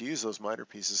 it's nice to use those minor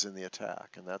pieces in the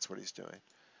attack, and that's what he's doing.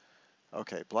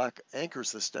 Okay, black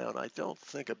anchors this down. I don't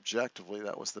think objectively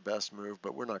that was the best move,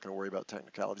 but we're not going to worry about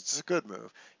technicalities. It's a good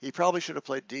move. He probably should have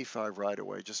played d5 right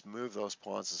away. Just move those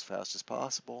pawns as fast as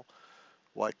possible.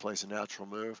 White plays a natural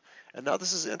move. And now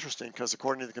this is interesting because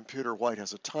according to the computer, white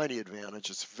has a tiny advantage.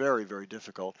 It's very, very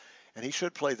difficult. And he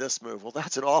should play this move. Well,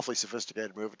 that's an awfully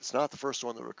sophisticated move. It's not the first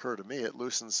one that would occur to me. It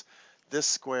loosens this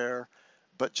square,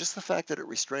 but just the fact that it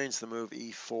restrains the move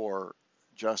e4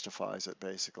 justifies it,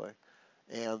 basically.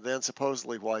 And then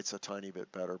supposedly white's a tiny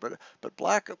bit better. But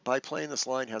black, by playing this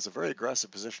line, has a very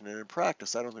aggressive position. And in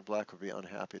practice, I don't think black would be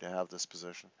unhappy to have this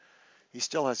position. He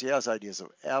has ideas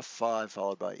of f5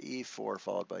 followed by e4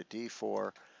 followed by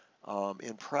d4.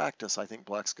 In practice, I think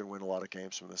black's going to win a lot of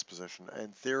games from this position.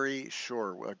 In theory,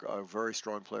 sure, a very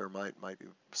strong player might be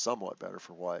somewhat better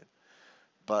for white.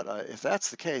 But if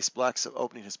that's the case, black's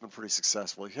opening has been pretty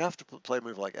successful. You have to play a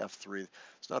move like f3.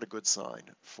 It's not a good sign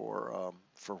for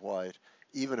white,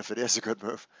 even if it is a good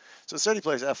move. So instead he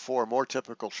plays f4, more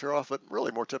typical Shirov, but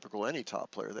really more typical any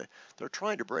top player. They're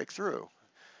trying to break through.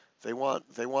 They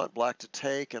want black to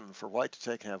take and for white to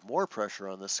take and have more pressure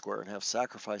on this square and have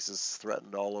sacrifices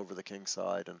threatened all over the king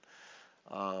side.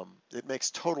 And it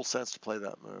makes total sense to play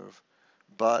that move.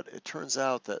 But it turns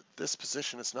out that this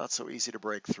position is not so easy to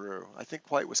break through. I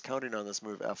think white was counting on this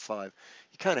move f5.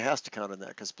 He kind of has to count on that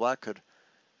because black could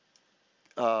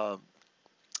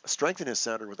strengthen his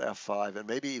center with f5 and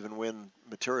maybe even win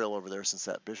material over there since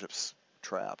that bishop's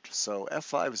trapped. So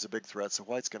f5 is a big threat, so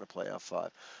white's going to play f5.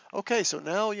 Okay, so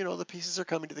now, the pieces are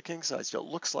coming to the king side. Still,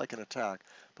 it looks like an attack,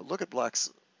 but look at black's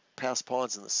passed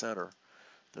pawns in the center.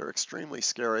 They're extremely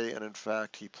scary, and in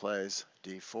fact, he plays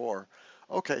d4.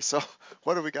 Okay, so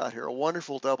what have we got here? A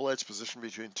wonderful double-edged position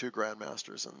between two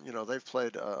grandmasters, and, they've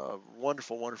played a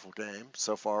wonderful, wonderful game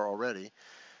so far already,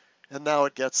 and now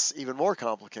it gets even more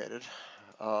complicated.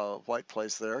 White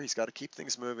plays there. He's got to keep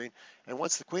things moving. And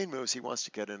once the queen moves, he wants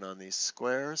to get in on these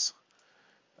squares.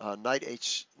 Knight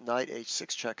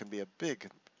h6 check can be a big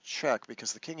check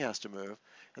because the king has to move.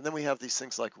 And then we have these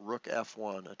things like rook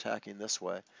f1 attacking this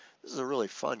way. This is a really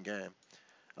fun game.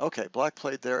 Okay, black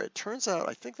played there. It turns out,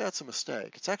 I think that's a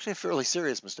mistake. It's actually a fairly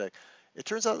serious mistake. It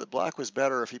turns out that black was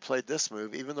better if he played this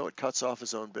move, even though it cuts off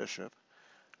his own bishop.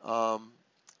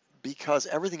 Because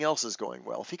everything else is going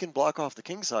well. If he can block off the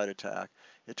kingside attack,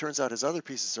 it turns out his other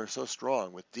pieces are so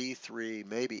strong with d3,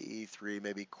 maybe e3,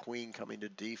 maybe queen coming to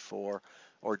d4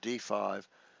 or d5.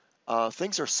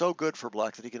 Things are so good for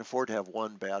black that he can afford to have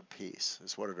one bad piece,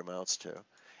 is what it amounts to.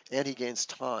 And he gains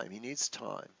time. He needs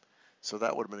time. So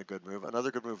that would have been a good move.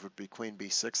 Another good move would be queen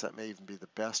b6. That may even be the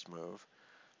best move.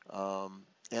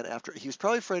 And after, he was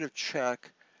probably afraid of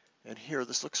check. And here,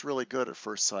 this looks really good at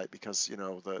first sight because,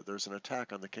 there's an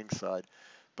attack on the king side.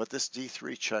 But this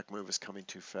d3 check move is coming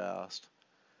too fast.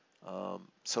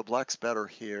 So black's better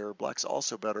here. Black's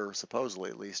also better,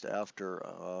 supposedly, at least after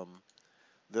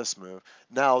this move.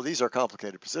 Now, these are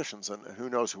complicated positions, and who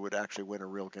knows who would actually win a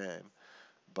real game.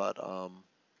 But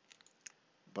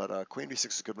queen b6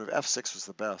 is a good move. f6 was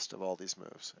the best of all these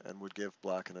moves and would give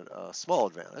black a small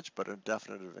advantage, but a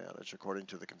definite advantage, according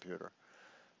to the computer.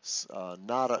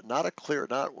 Not a clear,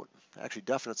 actually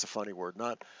definite's a funny word,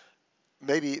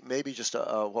 maybe just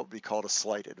what would be called a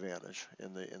slight advantage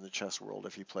in the chess world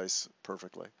if he plays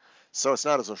perfectly. So it's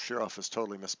not as though Shirov has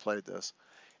totally misplayed this.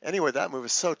 Anyway, that move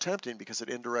is so tempting because it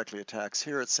indirectly attacks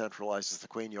here. It centralizes the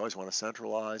queen. You always want to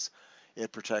centralize.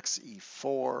 It protects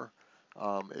e4.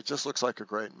 It just looks like a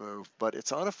great move, but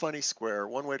it's on a funny square.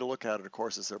 One way to look at it, of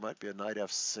course, is there might be a knight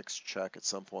f6 check at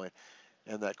some point,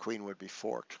 and that queen would be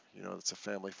forked. You know, it's a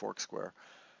family fork square.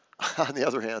 On the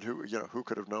other hand, who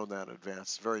could have known that in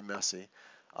advance? It's very messy.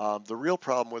 The real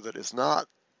problem with it is not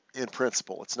in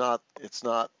principle. It's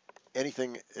not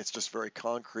anything. It's just very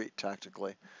concrete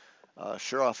tactically.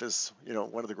 Shirov is,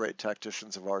 one of the great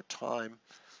tacticians of our time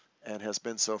and has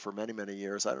been so for many, many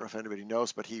years. I don't know if anybody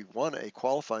knows, but he won a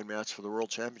qualifying match for the World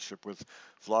Championship with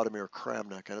Vladimir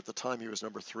Kramnik, and at the time he was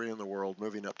number 3 in the world,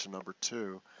 moving up to number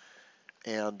 2.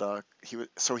 And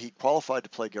he qualified to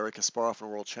play Garry Kasparov in a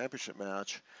World Championship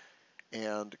match,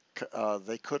 and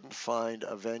they couldn't find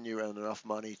a venue and enough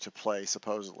money to play,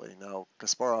 supposedly. Now,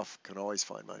 Kasparov can always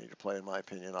find money to play, in my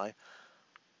opinion.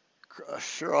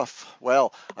 Shirov,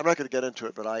 well, I'm not going to get into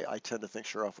it, but I tend to think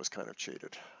Shirov was kind of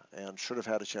cheated and should have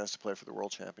had a chance to play for the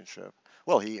World Championship.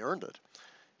 Well, he earned it.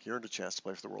 He earned a chance to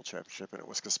play for the World Championship, and it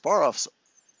was Kasparov's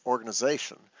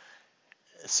organization.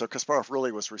 So Kasparov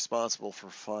really was responsible for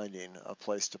finding a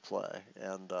place to play,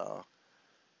 and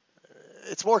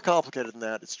it's more complicated than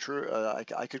that. It's true.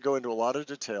 I could go into a lot of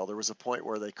detail. There was a point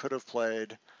where they could have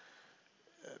played,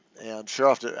 and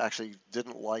Shirov actually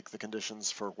didn't like the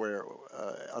conditions for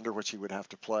under which he would have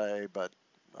to play. But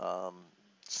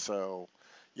so,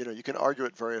 you can argue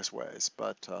it various ways.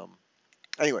 But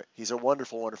anyway, he's a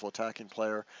wonderful, wonderful attacking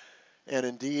player. And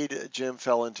indeed, Jim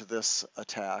fell into this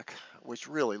attack, which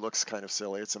really looks kind of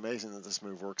silly. It's amazing that this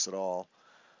move works at all.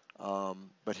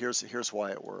 But here's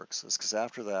why it works. It's because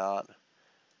after that,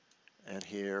 and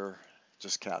here,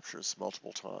 just captures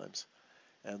multiple times.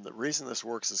 And the reason this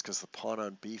works is because the pawn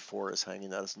on b4 is hanging.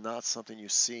 That is not something you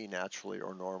see naturally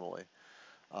or normally.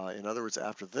 In other words,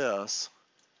 after this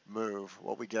move,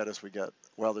 what we get,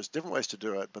 well, there's different ways to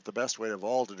do it, but the best way of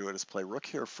all to do it is play rook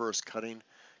here first,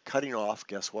 cutting off,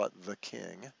 guess what, the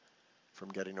king from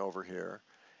getting over here.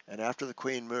 And after the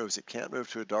queen moves, it can't move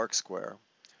to a dark square.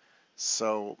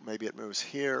 So maybe it moves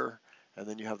here, and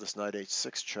then you have this knight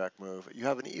h6 check move. You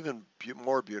have an even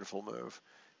more beautiful move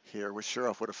here, which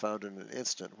Shirov would have found in an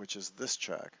instant, which is this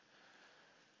check.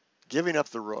 Giving up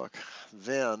the rook,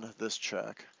 then this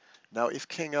check. Now, if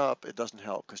king up, it doesn't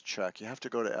help because check. You have to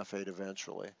go to f8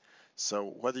 eventually. So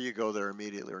whether you go there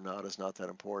immediately or not is not that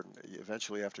important. You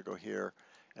eventually have to go here,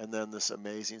 and then this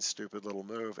amazing, stupid little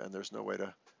move, and there's no way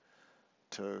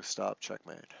to stop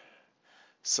checkmate.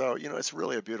 So, it's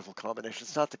really a beautiful combination.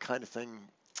 It's not the kind of thing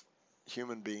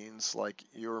human beings like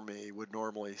you or me would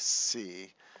normally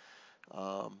see.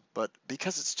 But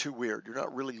because it's too weird, you're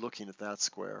not really looking at that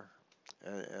square.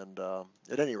 And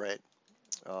at any rate,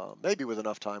 maybe with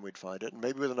enough time we'd find it, and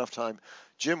maybe with enough time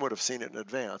Jim would have seen it in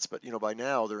advance. But by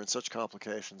now they're in such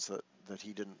complications that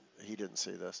he didn't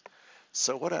see this.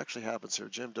 So what actually happens here?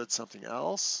 Jim did something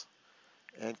else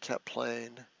and kept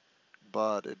playing,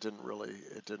 but it didn't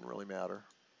really matter.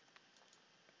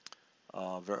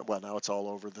 Well, now it's all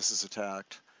over. This is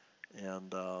attacked,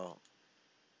 and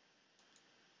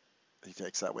he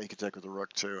takes that way. He could take with the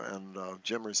rook too, and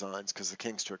Jim resigns because the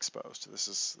king's too exposed. This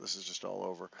is just all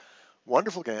over.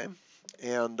 Wonderful game,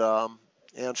 and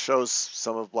shows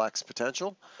some of Black's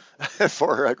potential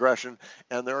for aggression.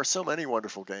 And there are so many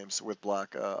wonderful games with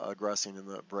Black aggressing in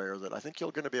the Breyer that I think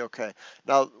you're going to be okay.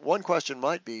 Now, one question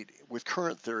might be, with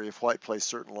current theory, if White plays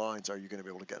certain lines, are you going to be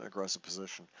able to get an aggressive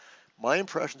position? My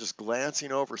impression, just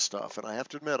glancing over stuff, and I have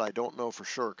to admit I don't know for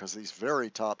sure because these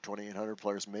very top 2800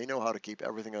 players may know how to keep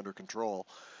everything under control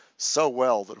so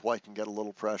well that White can get a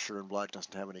little pressure and Black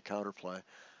doesn't have any counterplay.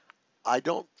 I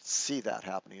don't see that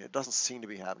happening. It doesn't seem to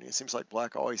be happening. It seems like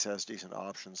Black always has decent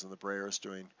options and the Breyer is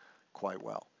doing quite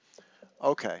well.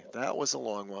 Okay, that was a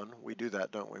long one. We do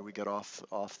that, don't we? We get off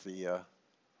the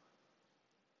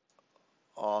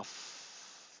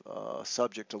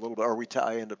subject a little bit, or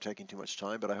I end up taking too much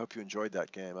time, but I hope you enjoyed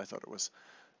that game. I thought it was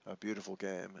a beautiful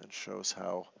game and shows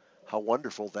how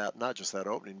wonderful that, not just that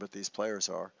opening, but these players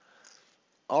are.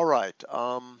 All right.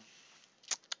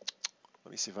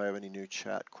 Let me see if I have any new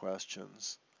chat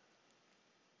questions.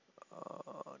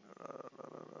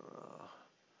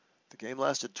 The game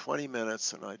lasted 20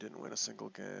 minutes and I didn't win a single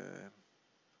game.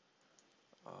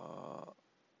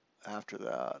 After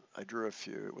that, I drew a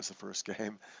few. It was the first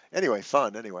game. Anyway,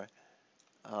 fun anyway.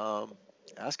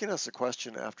 Asking us a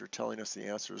question after telling us the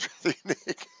answer is really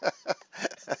unique.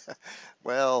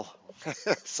 Well,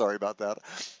 sorry about that.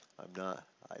 I'm not,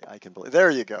 I can believe, there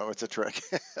you go, it's a trick.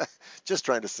 Just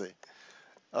trying to see.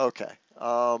 Okay.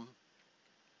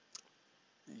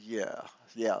 Yeah,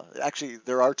 yeah. Actually,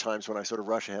 there are times when I sort of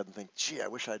rush ahead and think, "Gee, I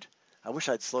wish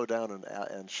I'd slow down and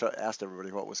asked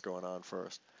everybody what was going on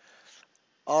first."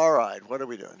 All right, what are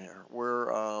we doing here?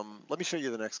 Let me show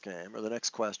you the next game or the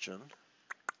next question.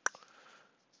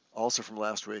 Also from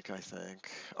last week, I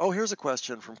think. Oh, here's a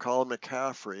question from Colin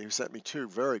McCaffrey, who sent me two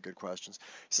very good questions.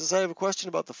 He says, I have a question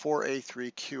about the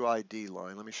 4A3 QID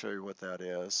line. Let me show you what that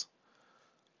is.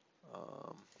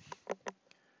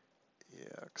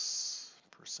 EX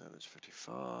percentage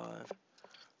 55.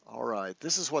 All right,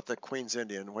 this is what the Queen's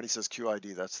Indian, when he says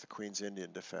QID, that's the Queen's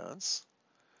Indian defense.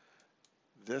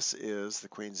 This is the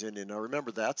Queen's Indian. Now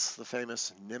remember, that's the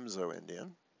famous Nimzo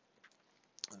Indian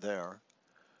there.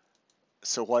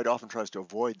 So white often tries to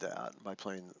avoid that by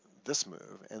playing this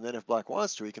move. And then if black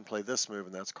wants to, he can play this move,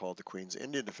 and that's called the Queen's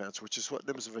Indian defense, which is what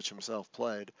Nimzovich himself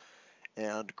played.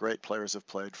 And great players have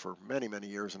played for many, many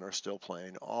years and are still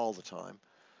playing all the time.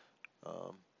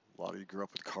 A lot of you grew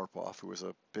up with Karpov, who was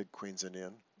a big Queen's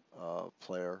Indian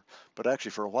player. But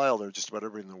actually, for a while there, just about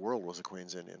everybody in the world was a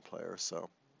Queen's Indian player. So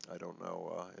I don't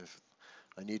know if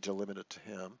I need to limit it to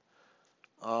him.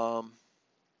 Well,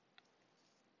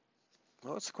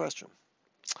 what's the question?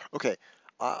 Okay,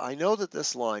 I know that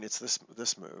this line, it's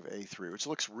this move, A3, which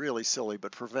looks really silly,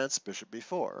 but prevents bishop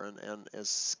b4, and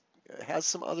has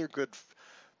some other good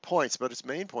points, but its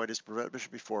main point is to prevent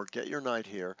bishop b4, get your knight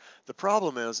here. The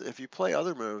problem is, if you play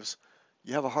other moves,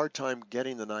 you have a hard time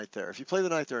getting the knight there. If you play the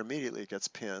knight there immediately, it gets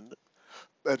pinned,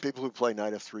 and people who play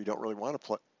knight f3 don't really want to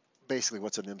play basically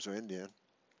what's a Nimzo Indian.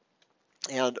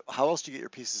 And how else do you get your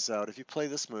pieces out? If you play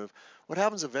this move, what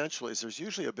happens eventually is there's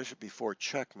usually a bishop b4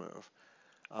 check move.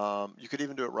 You could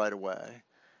even do it right away.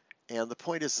 And the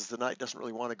point is the knight doesn't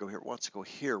really want to go here. It wants to go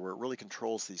here, where it really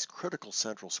controls these critical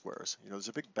central squares. You know, there's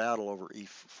a big battle over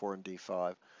e4 and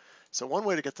d5. So one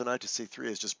way to get the knight to c3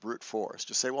 is just brute force.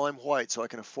 Just say, well, I'm white, so I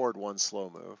can afford one slow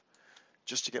move,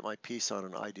 just to get my piece on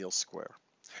an ideal square.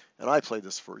 And I played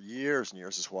this for years and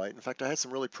years as white. In fact, I had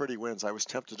some really pretty wins. I was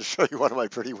tempted to show you one of my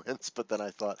pretty wins, but then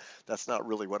I thought that's not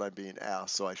really what I'm being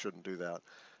asked, so I shouldn't do that.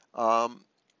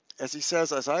 As he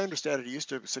says, as I understand it, he used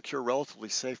to secure relatively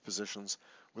safe positions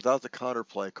without the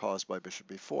counterplay caused by bishop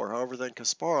b4. However, then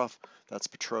Kasparov, that's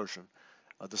Petrosian.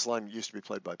 This line used to be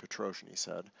played by Petrosian, he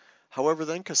said. However,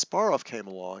 then Kasparov came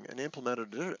along and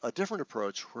implemented a different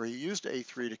approach where he used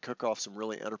a3 to cook off some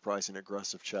really enterprising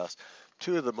aggressive chess.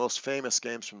 Two of the most famous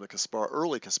games from the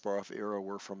early Kasparov era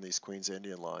were from these Queen's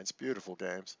Indian lines. Beautiful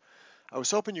games. I was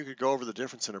hoping you could go over the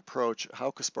difference in approach,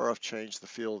 how Kasparov changed the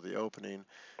feel of the opening.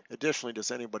 Additionally,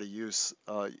 does anybody use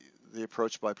the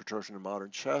approach by Petrosian in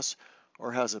modern chess,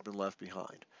 or has it been left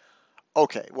behind?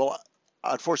 Okay, well,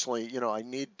 unfortunately, you know, I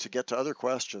need to get to other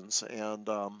questions, and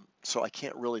so I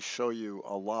can't really show you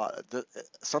a lot.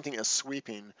 Something as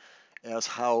sweeping as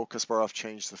how Kasparov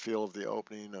changed the feel of the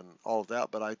opening and all of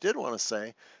that, but I did want to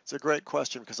say it's a great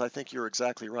question because I think you're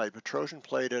exactly right. Petrosian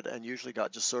played it and usually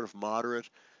got just sort of moderate,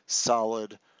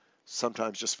 solid,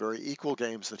 sometimes just very equal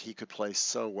games that he could play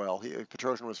so well.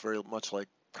 Petrosian was very much like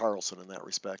Carlsen in that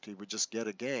respect. He would just get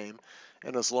a game,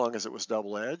 and as long as it was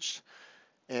double-edged,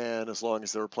 and as long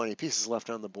as there were plenty of pieces left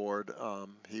on the board,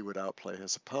 he would outplay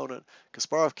his opponent.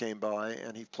 Kasparov came by,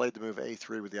 and he played the move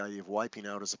a3 with the idea of wiping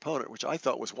out his opponent, which I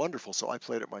thought was wonderful, so I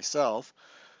played it myself,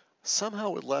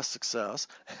 somehow with less success,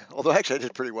 although actually I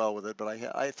did pretty well with it, but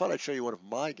I thought I'd show you one of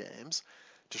my games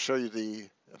to show you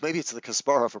maybe it's the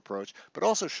Kasparov approach, but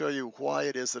also show you why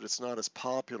it is that it's not as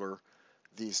popular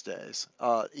these days,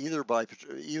 either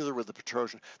with the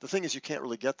Petrosian. The thing is, you can't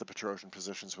really get the Petrosian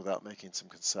positions without making some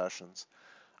concessions.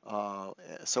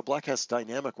 So black has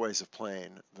dynamic ways of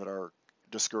playing that are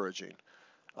discouraging.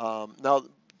 Now,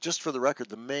 just for the record,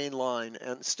 the main line,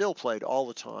 and still played all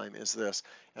the time, is this.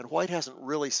 And white hasn't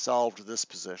really solved this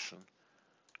position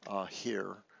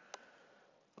here.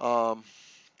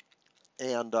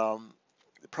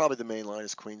 Probably the main line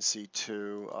is queen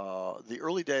c2. The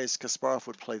early days, Kasparov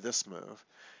would play this move.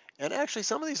 And actually,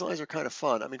 some of these lines are kind of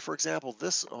fun. I mean, for example,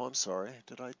 this, oh, I'm sorry,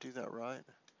 did I do that right?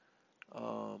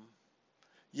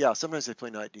 Yeah, sometimes they play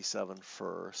knight d7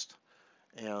 first.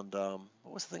 And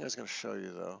what was the thing I was going to show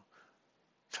you, though?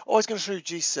 Oh, I was going to show you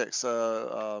g6.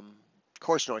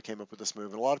 Korchnoi came up with this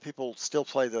move, and a lot of people still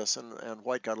play this, and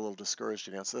white got a little discouraged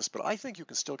against this, but I think you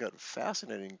can still get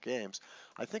fascinating games.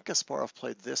 I think Kasparov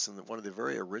played this in one of the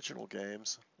very original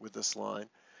games with this line,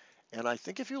 and I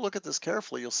think if you look at this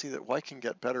carefully, you'll see that white can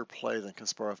get better play than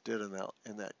Kasparov did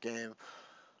in that game.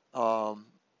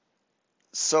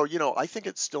 So, you know, I think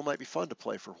it still might be fun to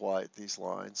play for white, these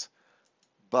lines.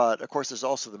 But, of course, there's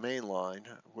also the main line,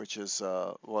 which is,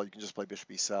 well, you can just play bishop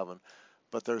e7.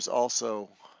 But there's also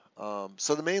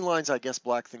So the main lines, I guess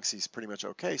black thinks he's pretty much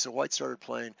okay. So white started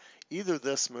playing either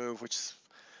this move, which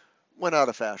went out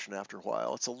of fashion after a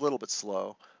while. It's a little bit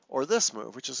slow, or this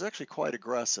move, which is actually quite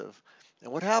aggressive.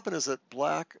 And what happened is that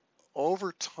black,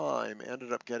 over time,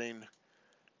 ended up getting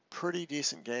pretty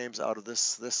decent games out of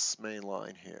this main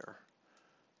line here.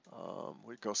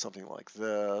 We'd go something like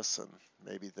this, and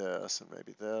maybe this, and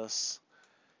maybe this,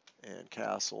 and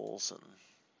castles, and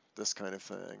this kind of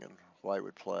thing. And white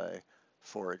would play,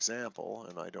 for example,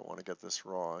 and I don't want to get this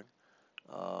wrong,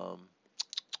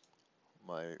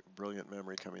 my brilliant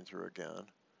memory coming through again.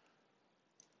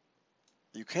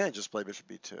 You can just play bishop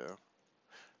b2.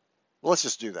 Well, let's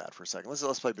just do that for a second.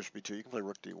 Let's play bishop b2. You can play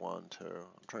rook d1 too.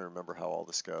 I'm trying to remember how all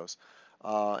this goes.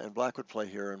 And black would play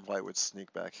here, and white would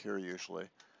sneak back here usually.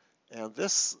 And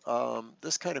this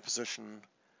this kind of position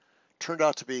turned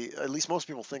out to be, at least most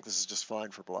people think this is just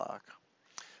fine for black.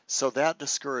 So that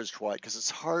discouraged white because it's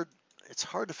hard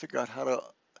to figure out how to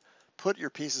put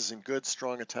your pieces in good,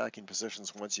 strong attacking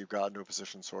positions once you've gotten to a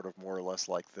position sort of more or less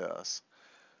like this,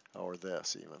 or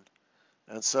this even.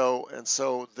 And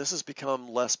so this has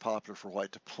become less popular for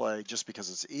white to play just because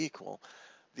it's equal.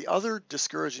 The other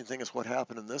discouraging thing is what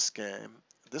happened in this game.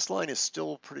 This line is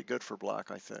still pretty good for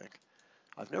black, I think.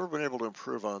 I've never been able to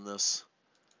improve on this,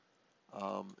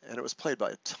 and it was played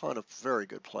by a ton of very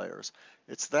good players.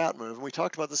 It's that move, and we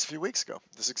talked about this a few weeks ago,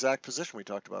 this exact position we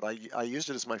talked about. I used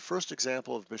it as my first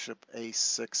example of bishop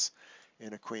a6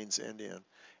 in a Queen's Indian.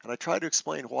 And I tried to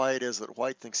explain why it is that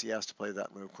white thinks he has to play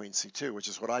that move, Queen c2, which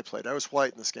is what I played. I was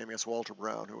white in this game against Walter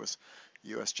Brown, who was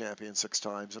U.S. champion 6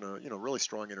 times and a really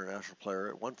strong international player.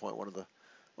 At one point, one of the,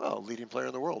 well, leading player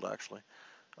in the world, actually.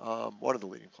 One of the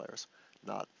leading players.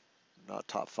 Not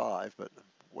top 5, but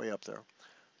way up there.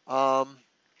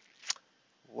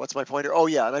 What's my point here? Oh,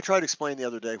 yeah, and I tried to explain the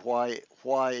other day why,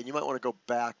 and you might want to go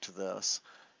back to this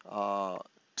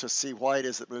to see why it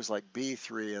is that moves like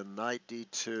b3 and knight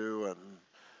d2 and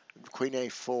Queen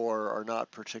a4 are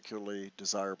not particularly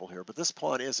desirable here, but this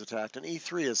pawn is attacked, and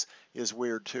e3 is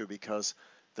weird too because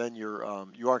then you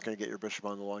aren't going to get your bishop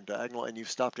on the long diagonal, and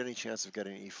you've stopped any chance of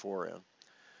getting e4 in.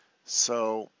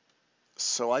 So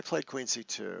I played Queen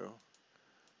c2.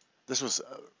 This was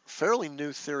a fairly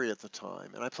new theory at the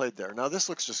time, and I played there. Now this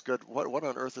looks just good. What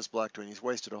on earth is black doing? He's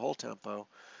wasted a whole tempo.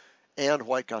 And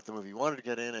white got the move he wanted to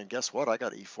get in, and guess what? I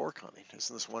got e4 coming.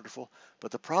 Isn't this wonderful?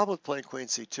 But the problem with playing queen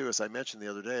c2, as I mentioned the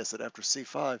other day, is that after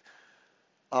c5,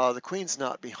 the queen's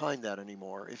not behind that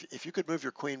anymore. If you could move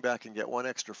your queen back and get one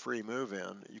extra free move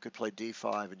in, you could play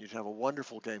d5, and you'd have a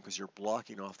wonderful game because you're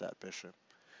blocking off that bishop,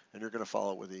 and you're going to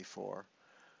follow it with e4.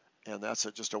 And that's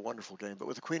just a wonderful game. But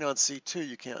with the queen on c2,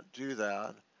 you can't do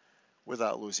that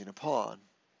without losing a pawn.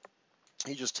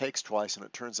 He just takes twice, and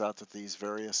it turns out that these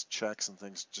various checks and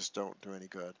things just don't do any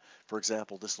good. For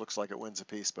example, this looks like it wins a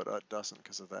piece, but it doesn't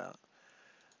because of that.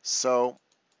 So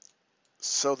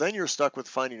then you're stuck with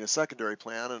finding a secondary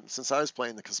plan, and since I was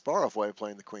playing the Kasparov way of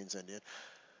playing the Queen's Indian,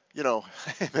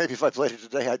 maybe if I played it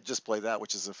today, I'd just play that,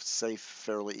 which is a safe,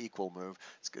 fairly equal move.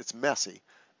 It's messy,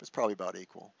 but it's probably about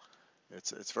equal.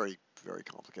 It's very, very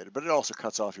complicated, but it also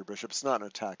cuts off your bishop. It's not an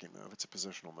attacking move, it's a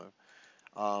positional move.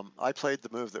 I played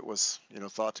the move that was,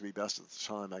 thought to be best at the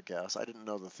time, I guess. I didn't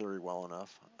know the theory well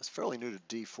enough. I was fairly new to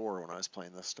d4 when I was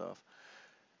playing this stuff.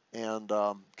 And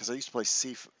because I used to play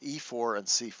e4 and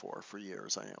c4 for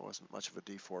years. I wasn't much of a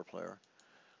d4 player.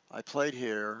 I played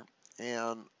here,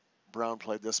 and Brown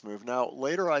played this move. Now,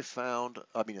 later I found,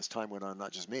 as time went on,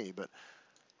 not just me, but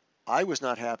I was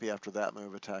not happy after that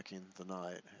move attacking the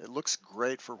knight. It looks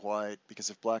great for white because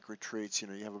if black retreats, you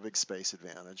have a big space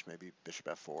advantage, maybe bishop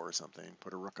f4 or something,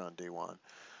 put a rook on d1.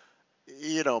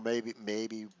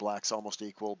 Maybe black's almost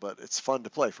equal, but it's fun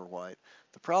to play for white.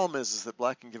 The problem is that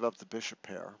black can give up the bishop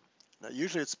pair. Now,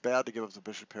 usually it's bad to give up the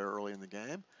bishop pair early in the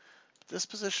game. But this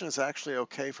position is actually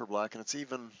okay for black, and it's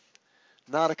even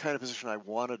not a kind of position I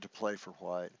wanted to play for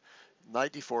white.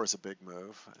 Knight d4 is a big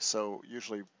move, so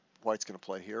usually white's going to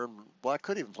play here, and black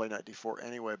could even play knight d4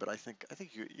 anyway. But I think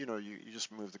you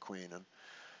just move the queen, and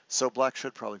so black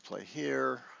should probably play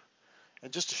here.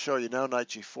 And just to show you now, knight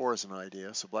g4 is an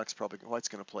idea. So white's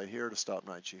going to play here to stop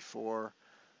knight g4.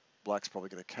 Black's probably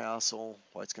going to castle.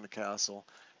 White's going to castle,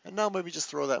 and now maybe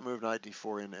just throw that move knight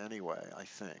d4 in anyway. I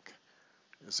think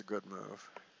is a good move.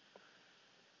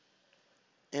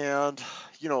 And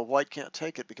white can't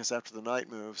take it because after the knight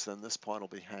moves, then this pawn will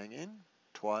be hanging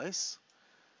twice.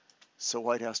 So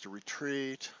white has to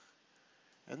retreat.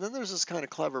 And then there's this kind of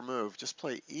clever move, just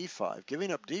play e5,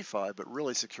 giving up d5, but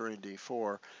really securing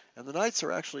d4. And the knights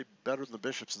are actually better than the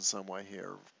bishops in some way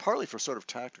here, partly for sort of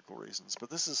tactical reasons,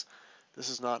 but this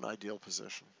is not an ideal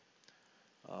position.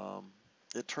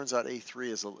 it turns out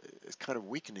a3 is kind of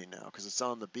weakening now because it's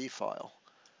on the b file,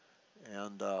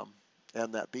 and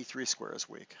that b3 square is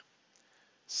weak.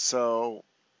 So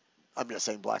I'm just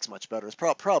saying black's much better. It's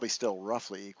probably still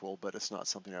roughly equal, but it's not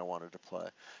something I wanted to play.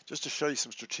 Just to show you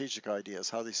some strategic ideas,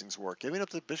 how these things work. Giving up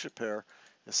the bishop pair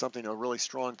is something a really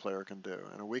strong player can do,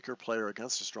 and a weaker player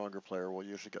against a stronger player will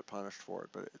usually get punished for it,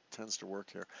 but it tends to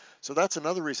work here. So that's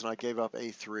another reason I gave up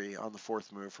a3 on the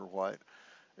fourth move for white,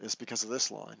 is because of this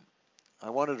line. I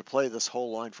wanted to play this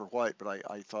whole line for white, but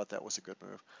I thought that was a good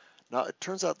move. Now, it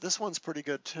turns out this one's pretty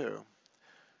good too.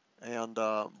 And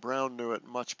Brown knew it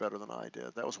much better than I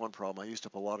did. That was one problem. I used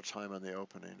up a lot of time on the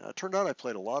opening. It turned out I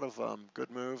played a lot of good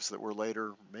moves that were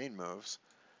later main moves,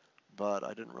 but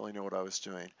I didn't really know what I was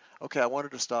doing. Okay, I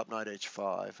wanted to stop knight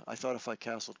h5. I thought if I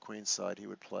castled queenside, he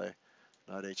would play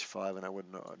knight h5 and I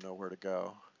wouldn't know where to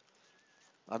go.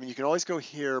 I mean, you can always go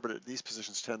here, but these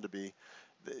positions tend to be,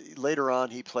 later on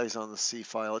he plays on the c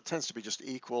file. It tends to be just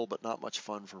equal, but not much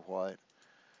fun for white.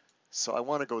 So I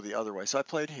want to go the other way. So I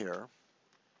played here,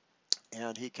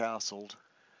 and he castled.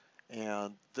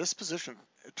 And this position,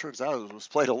 it turns out, it was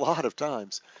played a lot of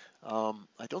times.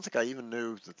 I don't think I even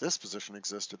knew that this position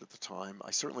existed at the time.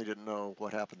 I certainly didn't know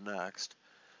what happened next.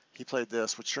 He played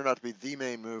this, which turned out to be the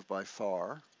main move by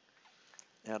far.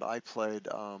 And I played,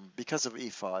 because of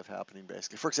e5 happening,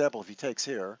 basically. For example, if he takes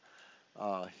here,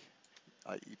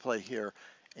 you play here,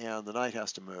 and the knight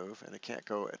has to move, and it can't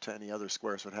go to any other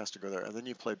square, so it has to go there. And then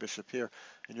you play bishop here,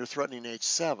 and you're threatening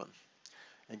h7.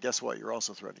 And guess what? You're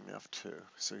also threatening f2.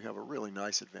 So you have a really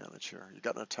nice advantage here. You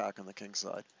got an attack on the king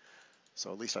side.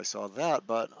 So at least I saw that,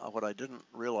 but what I didn't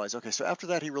realize, okay, so after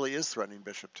that he really is threatening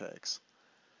bishop takes.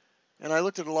 And I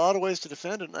looked at a lot of ways to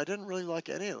defend it, and I didn't really like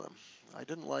any of them. I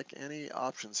didn't like any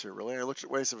options here, really. I looked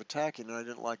at ways of attacking, and I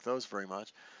didn't like those very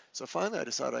much. So finally I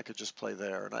decided I could just play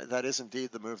there. And that is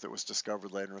indeed the move that was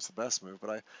discovered later as the best move,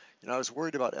 but I was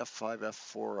worried about f5,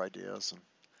 f4 ideas. And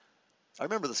I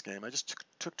remember this game. I just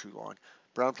took too long.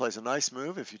 Brown plays a nice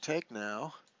move. If you take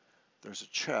now, there's a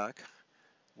check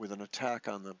with an attack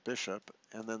on the bishop,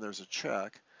 and then there's a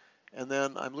check, and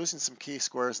then I'm losing some key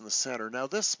squares in the center. Now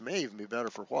this may even be better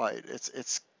for white.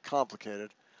 It's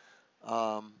complicated,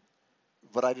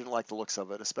 but I didn't like the looks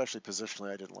of it, especially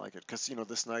positionally. I didn't like it because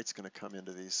this knight's going to come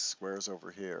into these squares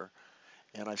over here,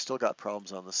 and I've still got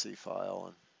problems on the c file,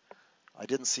 and I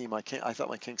didn't see my king. I thought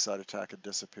my kingside attack had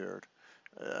disappeared.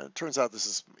 It turns out this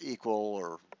is equal,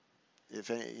 or if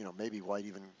any, maybe white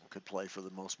even could play for the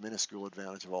most minuscule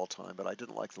advantage of all time, but I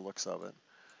didn't like the looks of it.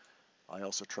 I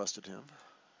also trusted him.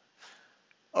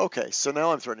 Okay, so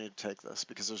now I'm threatening to take this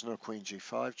because there's no queen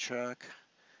g5 check.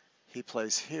 He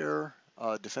plays here,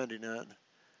 defending it,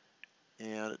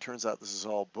 and it turns out this is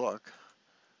all book.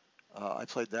 I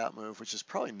played that move, which is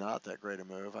probably not that great a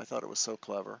move. I thought it was so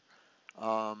clever.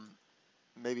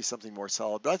 Maybe something more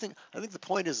solid, but I think the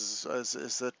point is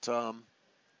that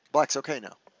black's okay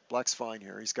now. Black's fine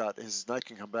here. He's got his knight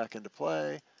can come back into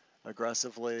play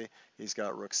aggressively. He's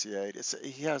got rook c8.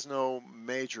 He has no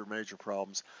major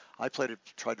problems. I tried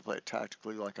to play it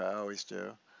tactically like I always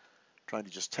do, trying to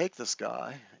just take this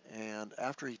guy. And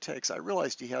after he takes, I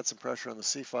realized he had some pressure on the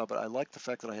c file, but I liked the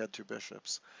fact that I had two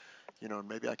bishops. And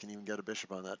maybe I can even get a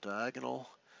bishop on that diagonal,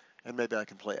 and maybe I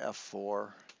can play f4.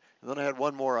 And then I had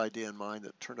one more idea in mind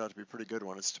that turned out to be a pretty good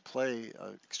one. It's to play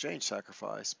exchange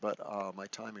sacrifice, but my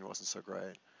timing wasn't so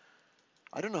great.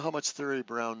 I don't know how much theory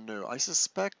Brown knew. I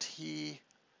suspect he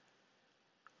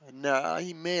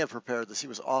may have prepared this. He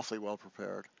was awfully well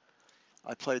prepared.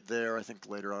 I played there. I think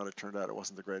later on it turned out it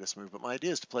wasn't the greatest move, but my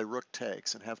idea is to play rook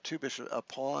takes and have two bishop, a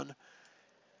pawn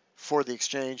for the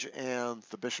exchange and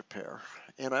the bishop pair.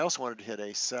 And I also wanted to hit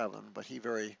a7, but he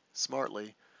very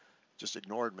smartly just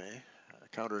ignored me,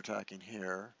 counterattacking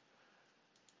here.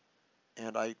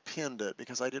 And I pinned it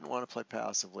because I didn't want to play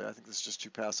passively. I think this is just too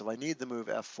passive. I need the move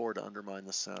f4 to undermine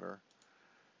the center.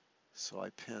 So I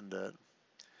pinned it.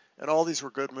 And all these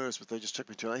were good moves, but they just took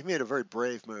me too long. He made a very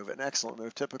brave move, an excellent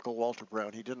move, typical Walter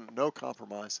Brown. He didn't, no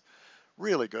compromise.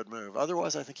 Really good move.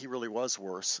 Otherwise, I think he really was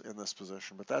worse in this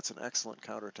position, but that's an excellent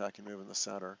counterattacking move in the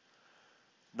center.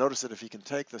 Notice that if he can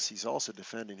take this, he's also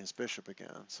defending his bishop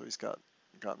again, so he's got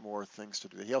more things to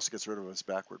do. He also gets rid of his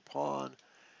backward pawn,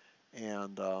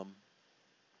 and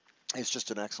it's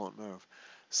just an excellent move.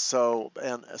 So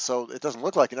it doesn't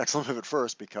look like an excellent move at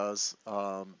first because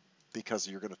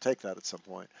you're going to take that at some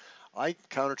point. I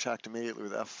counterattacked immediately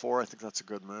with f4. I think that's a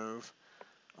good move,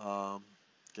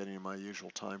 getting in my usual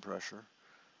time pressure.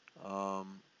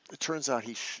 It turns out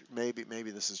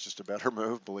maybe this is just a better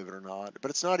move, believe it or not.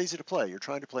 But it's not easy to play. You're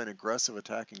trying to play an aggressive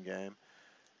attacking game,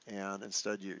 and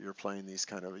instead you're playing these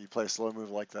kind of, you play a slow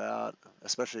move like that,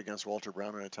 especially against Walter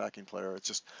Brown, an attacking player. It's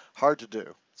just hard to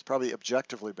do. It's probably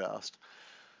objectively best.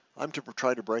 I'm to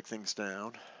try to break things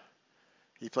down.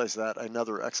 He plays that,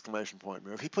 another exclamation point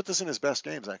move. He put this in his best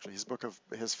games, actually, his book of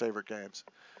his favorite games.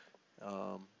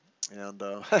 Um, and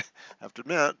I have to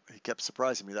admit, he kept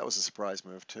surprising me. That was a surprise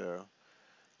move, too.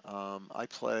 I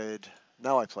played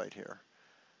here.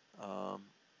 Um,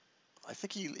 I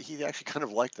think he actually kind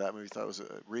of liked that move. He thought it was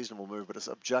a reasonable move, but it's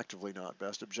objectively not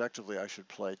best. Objectively, I should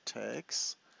play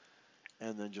takes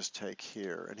and then just take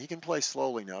here. And he can play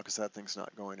slowly now because that thing's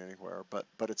not going anywhere, but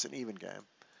it's an even game.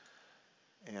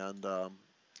 And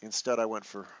instead I went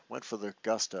for the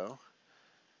gusto,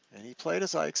 and he played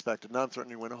as I expected. Now I'm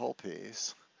threatening to win a whole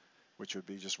piece, which would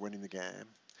be just winning the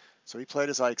game. So he played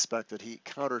as I expected. He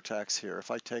counterattacks here. If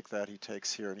I take that, he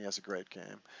takes here, and he has a great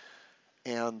game.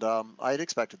 And I had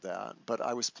expected that, but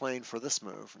I was playing for this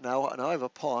move. Now I have a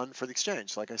pawn for the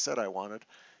exchange, like I said I wanted.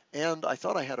 And I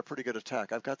thought I had a pretty good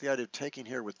attack. I've got the idea of taking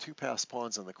here with two passed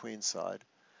pawns on the queen side.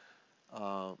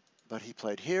 But he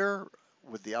played here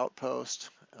with the outpost.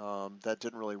 That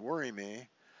didn't really worry me.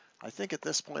 I think at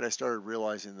this point I started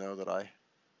realizing, though, that I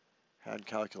hadn't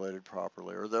calculated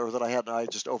properly, or that I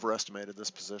just overestimated this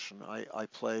position. I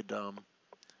played,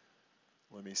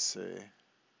 let me see.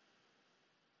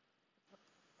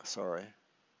 Sorry.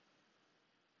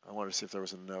 I wanted to see if there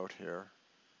was a note here.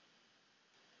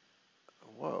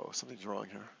 Whoa, something's wrong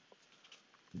here.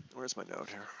 Where's my note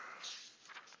here?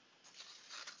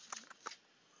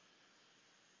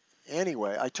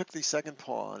 Anyway, I took the second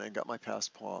pawn and got my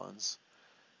passed pawns,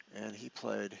 and he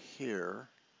played here.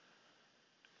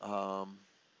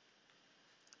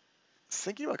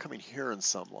 Thinking about coming here in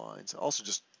some lines, also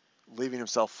just leaving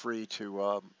himself free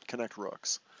to connect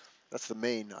rooks. That's the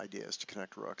main idea, is to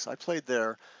connect rooks. I played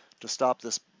there to stop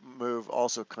this move,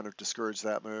 also kind of discourage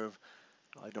that move.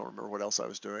 I don't remember what else I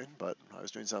was doing, but I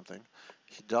was doing something.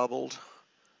 He doubled.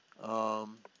 I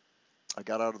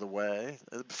got out of the way.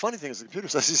 The funny thing is the computer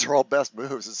says these are all best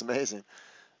moves. It's amazing.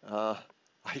 I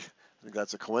think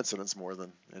that's a coincidence more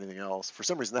than anything else. For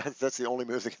some reason, that's the only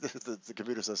move that the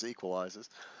computer says equalizes.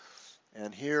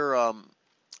 And here,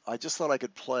 I just thought I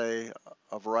could play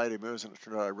a variety of moves, and it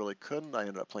turned out I really couldn't. I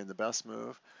ended up playing the best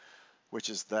move, which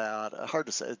is that. Hard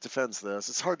to say. It defends this.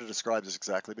 It's hard to describe this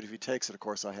exactly, but if he takes it, of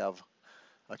course, I have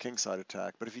a kingside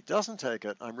attack. But if he doesn't take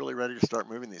it, I'm really ready to start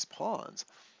moving these pawns.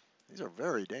 These are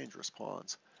very dangerous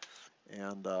pawns.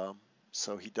 And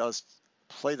so he does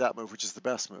play that move, which is the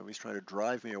best move. He's trying to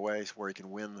drive me away where he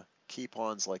can win key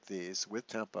pawns like these with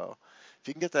tempo. If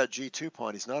he can get that g2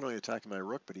 pawn, he's not only attacking my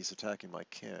rook, but he's attacking my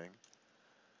king.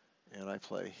 And I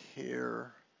play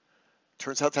here.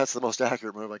 Turns out that's the most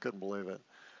accurate move. I couldn't believe it.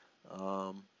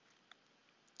 Let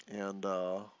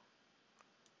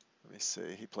me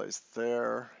see. He plays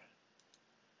there.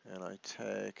 And I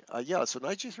take, yeah, so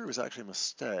knight g3 was actually a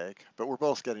mistake, but we're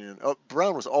both getting in. Oh,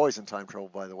 Brown was always in time trouble,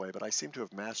 by the way, but I seem to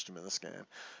have matched him in this game.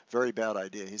 Very bad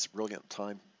idea. He's a brilliant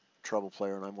time trouble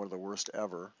player, and I'm one of the worst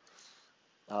ever.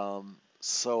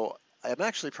 So I'm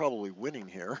actually probably winning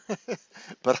here,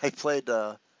 but I played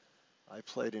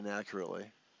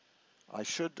inaccurately. I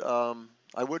should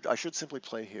simply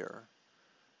play here,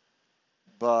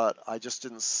 but I just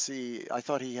didn't see. I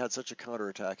thought he had such a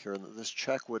counterattack here, and that this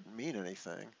check wouldn't mean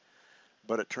anything.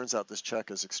 But it turns out this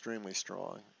check is extremely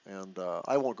strong, and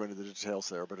I won't go into the details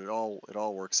there, but it all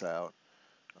works out.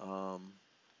 How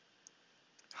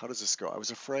does this go? I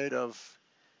was afraid of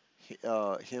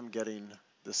him getting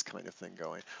this kind of thing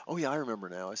going. Oh yeah, I remember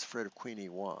now. I was afraid of queen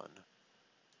e1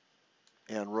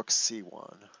 and rook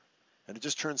c1. And it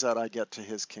just turns out I get to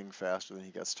his king faster than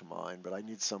he gets to mine, but I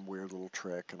need some weird little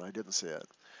trick, and I didn't see it.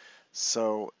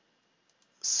 So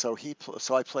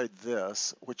I played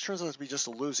this, which turns out to be just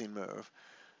a losing move.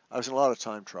 I was in a lot of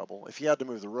time trouble. If he had to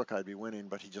move the rook, I'd be winning,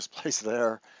 but he just plays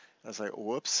there. I was like,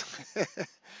 whoops.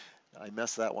 I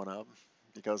messed that one up,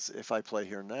 because if I play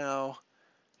here now,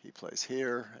 he plays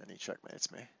here, and he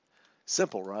checkmates me.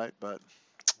 Simple, right? But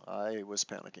I was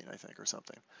panicking, I think, or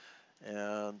something.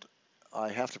 And I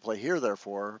have to play here,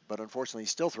 therefore, but unfortunately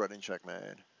he's still threatening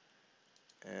checkmate.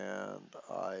 And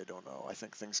I don't know. I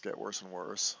think things get worse and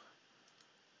worse.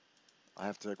 I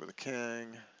have to take with the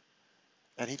king.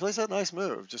 And he plays that nice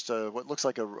move, just what looks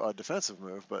like a defensive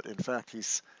move, but in fact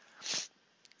he's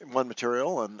one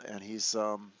material, and he's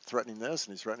threatening this,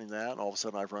 and he's threatening that, and all of a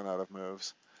sudden I've run out of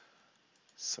moves.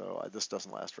 So this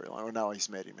doesn't last very long. Oh, now he's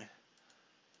mating me.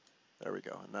 There we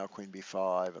go. And now queen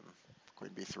b5, and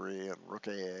queen b3, and rook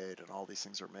a8, and all these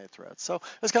things are mate threats. So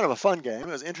it's kind of a fun game. It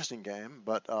was an interesting game,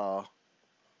 but and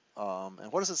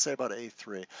what does it say about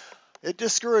a3? It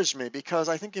discouraged me because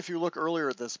I think if you look earlier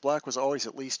at this, black was always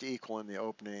at least equal in the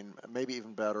opening, maybe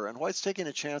even better. And white's taking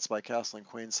a chance by castling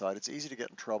queenside. It's easy to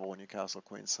get in trouble when you castle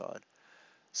queenside.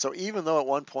 So even though at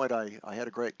one point I had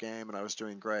a great game and I was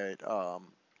doing great,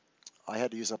 I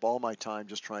had to use up all my time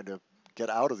just trying to get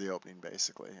out of the opening,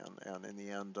 basically. And in the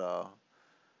end,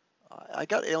 I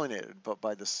got alienated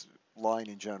by this line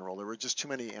in general. There were just too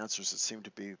many answers that seemed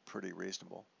to be pretty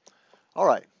reasonable. All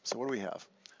right, so what do we have?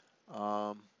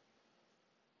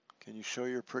 Can you show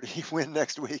your pretty win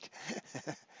next week?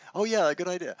 Oh yeah, good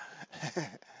idea.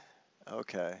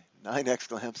 Okay, 9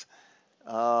 exclams.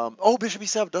 Oh, bishop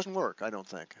e7 doesn't work, I don't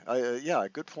think. Yeah,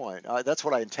 good point. That's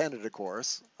what I intended, of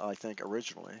course, I think,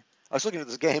 originally. I was looking at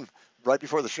this game right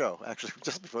before the show, actually,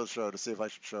 just before the show, to see if I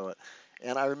should show it.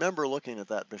 And I remember looking at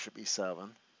that bishop e7.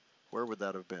 Where would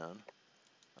that have been?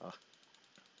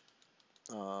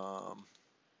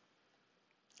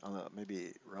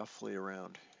 Maybe roughly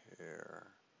around here.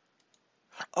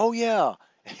 Oh, yeah.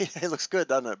 It looks good,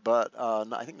 doesn't it? But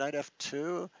I think knight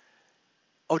f2.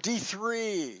 Oh,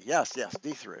 d3. Yes,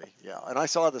 d3. Yeah, and I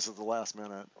saw this at the last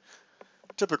minute.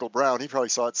 Typical Brown. He probably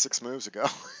saw it 6 moves ago.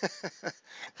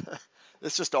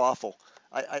 It's just awful.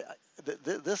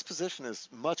 This position is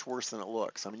much worse than it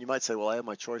looks. I mean, you might say, well, I have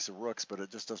my choice of rooks, but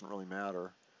it just doesn't really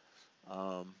matter.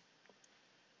 I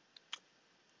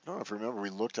don't know if you remember,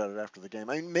 we looked at it after the game.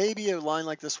 I mean, maybe a line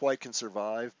like this white can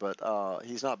survive, but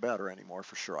he's not better anymore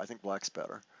for sure. I think black's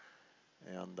better.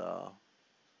 And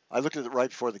I looked at it right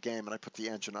before the game, and I put the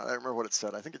engine on. I don't remember what it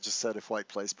said. I think it just said if white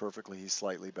plays perfectly, he's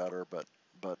slightly better, but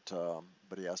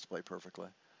he has to play perfectly.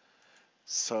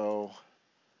 So,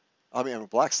 I mean,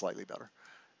 black's slightly better.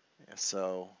 Yeah,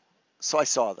 so I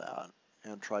saw that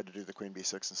and tried to do the queen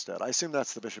b6 instead. I assume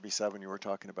that's the bishop e7 you were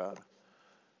talking about.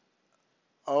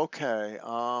 Okay.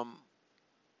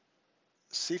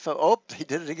 C5. Oh, he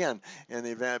did it again in the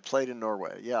event played in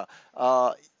Norway. Yeah.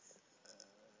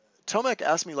 Tomek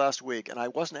asked me last week, and I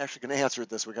wasn't actually going to answer it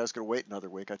this week. I was going to wait another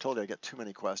week. I told you I get too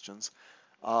many questions.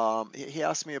 He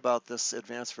asked me about this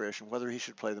advanced variation, whether he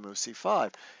should play the move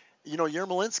c5. You know,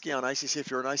 Yermolinsky on ICC,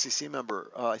 if you're an ICC member,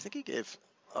 I think he gave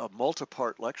a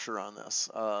multi-part lecture on this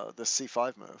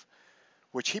c5 move,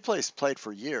 which he played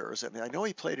for years. And I know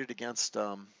he played it against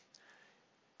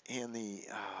in the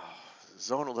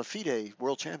Zonal, the FIDE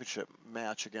World Championship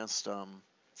match against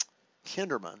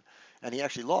Kinderman, and he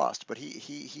actually lost, but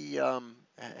he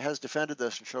has defended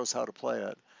this and shows how to play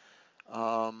it.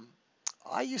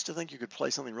 I used to think you could play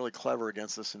something really clever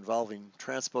against this involving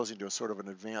transposing to a sort of an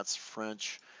advanced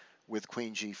French with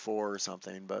queen g4 or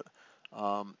something, but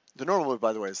the normal move,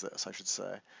 by the way, is this, I should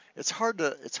say. It's hard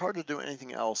to do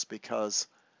anything else because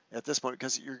at this point,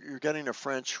 because you're getting a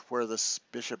French where this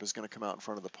bishop is going to come out in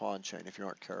front of the pawn chain if you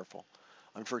aren't careful.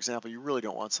 I mean, for example, you really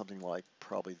don't want something like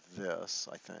probably this,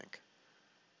 I think.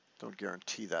 Don't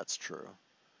guarantee that's true,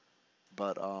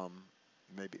 but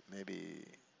maybe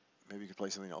you could play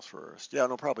something else first. Yeah,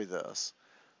 no, probably this.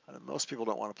 Most people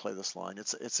don't want to play this line.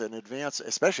 It's an advance,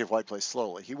 especially if white plays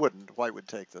slowly. He wouldn't. White would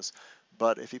take this,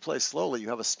 but if he plays slowly, you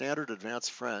have a standard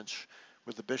advanced French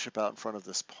with the bishop out in front of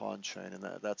this pawn chain, and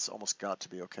that's almost got to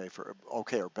be okay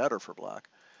or better for black.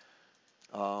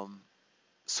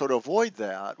 So to avoid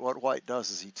that, what white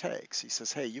does is he takes. He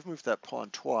says, hey, you've moved that pawn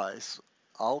twice.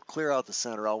 I'll clear out the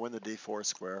center. I'll win the d4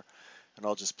 square, and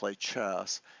I'll just play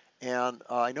chess. And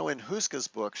I know in Huska's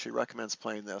book, she recommends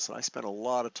playing this, and I spent a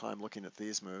lot of time looking at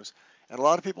these moves. And a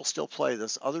lot of people still play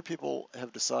this. Other people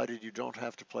have decided you don't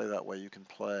have to play that way. You can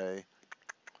play,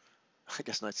 I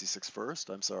guess, knight c6 first.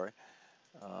 I'm sorry.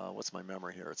 What's my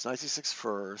memory here? It's knight c6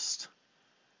 first.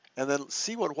 And then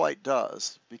see what white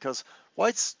does, because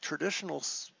white's traditional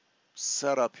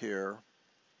setup here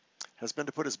has been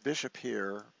to put his bishop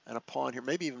here and a pawn here,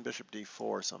 maybe even bishop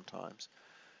d4 sometimes.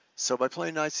 So by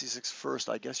playing knight c6 first,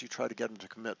 I guess you try to get him to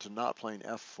commit to not playing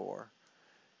f4.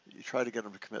 You try to get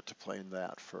him to commit to playing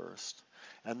that first.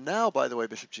 And now, by the way,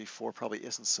 bishop g4 probably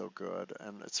isn't so good,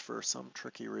 and it's for some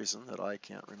tricky reason that I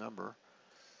can't remember.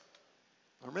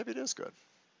 Or maybe it is good.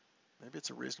 Maybe it's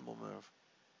a reasonable move.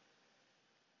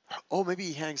 Oh, maybe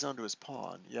he hangs onto his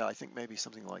pawn. Yeah, I think maybe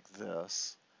something like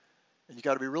this. And you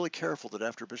got to be really careful that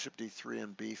after bishop d3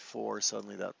 and b4,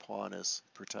 suddenly that pawn is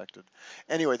protected.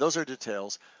 Anyway, those are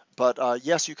details. But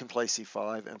yes, you can play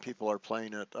c5, and people are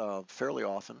playing it fairly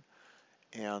often.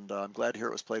 And I'm glad to hear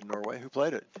it was played in Norway. Who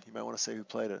played it? You might want to say who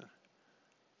played it.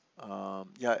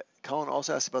 Yeah, Colin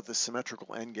also asked about the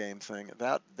symmetrical endgame thing.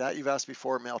 That you've asked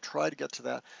before. I'll try to get to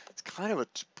that. It's kind of a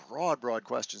broad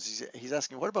question. He's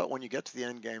asking, what about when you get to the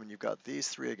endgame and you've got these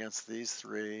three against these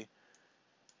three?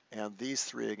 and these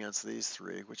three against these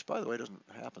three, which by the way doesn't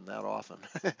happen that often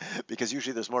because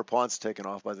usually there's more pawns taken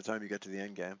off by the time you get to the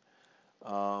end game.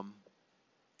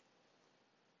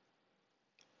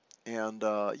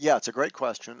 Yeah, it's a great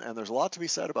question, and there's a lot to be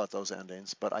said about those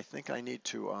endings, but I think I need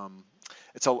to,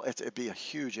 it'd be a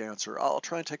huge answer. I'll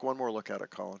try and take one more look at it,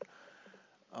 Colin,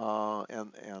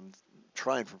 and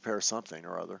try and prepare something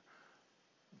or other.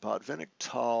 Botvinnik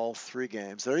Tal, 3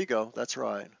 games. There you go. That's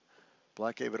right.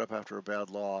 Black gave it up after a bad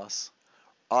loss.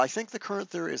 I think the current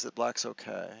theory is that Black's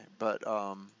okay, but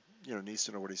needs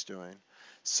to know what he's doing.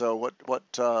 So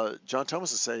what John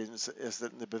Thomas is saying is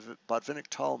that in the Botvinnik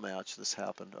Tal match, this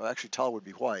happened. Actually, Tal would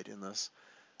be white in this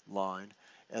line,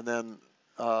 and then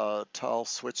Tal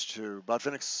switched to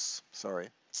Botvinnik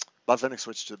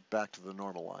switched back to the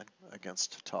normal line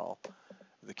against Tal.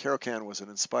 The Caro-Kann was an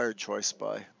inspired choice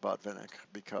by Botvinnik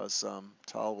because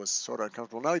Tal was sort of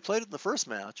uncomfortable. Now he played it in the first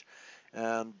match,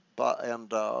 and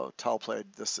Tal played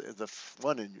the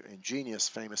one ingenious,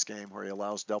 famous game where he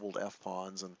allows doubled f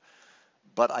pawns.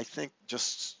 But I think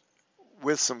just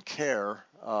with some care,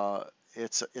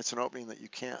 it's an opening that you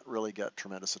can't really get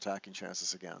tremendous attacking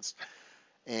chances against.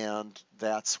 And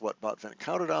that's what Botvinnik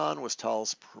counted on, was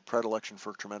Tal's predilection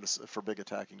for big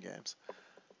attacking games.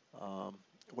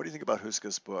 What do you think about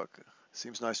Huska's book?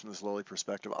 Seems nice from this lowly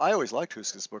perspective. I always liked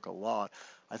Huska's book a lot.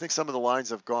 I think some of the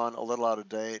lines have gone a little out of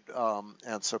date,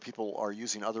 and so people are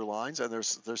using other lines. And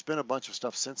there's been a bunch of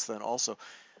stuff since then. Also,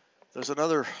 there's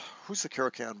another. Who's the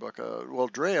Caro-Kann book? Well,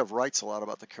 Dreyev writes a lot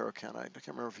about the Caro-Kann. I can't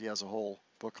remember if he has a whole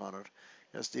book on it.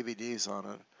 He has DVDs on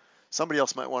it. Somebody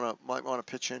else might want to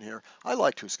pitch in here. I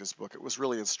liked Huska's book. It was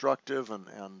really instructive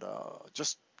and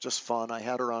just fun. I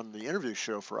had her on the interview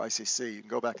show for ICC. You can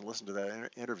go back and listen to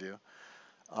that interview.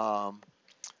 What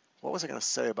was I going to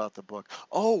say about the book?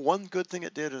 Oh, one good thing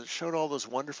it did is it showed all those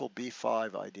wonderful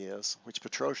B5 ideas, which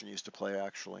Petrosian used to play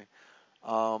actually.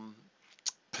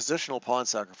 Positional pawn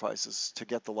sacrifices to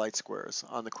get the light squares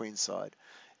on the queen side.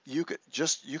 You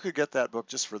could get that book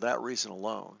just for that reason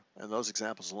alone, and those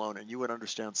examples alone, and you would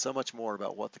understand so much more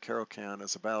about what the Caro-Kann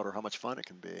is about or how much fun it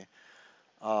can be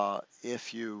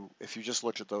if you just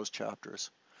looked at those chapters.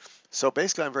 So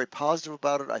basically, I'm very positive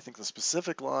about it. I think the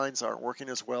specific lines aren't working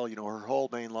as well. Her whole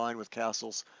main line with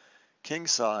castles king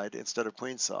side instead of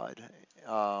queen side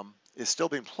is still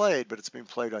being played, but it's being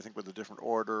played, I think, with a different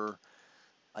order.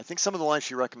 I think some of the lines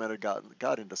she recommended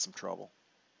got into some trouble.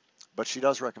 But she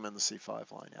does recommend the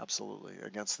C5 line, absolutely,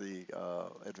 against the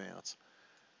advance.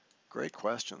 Great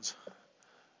questions.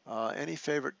 Any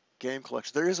favorite game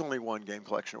collection? There is only one game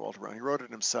collection of Walter Brown. He wrote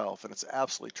it himself, and it's an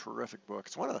absolutely terrific book.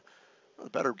 It's one of the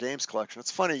better games collection.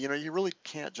 It's funny, you really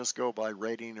can't just go by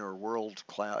rating or world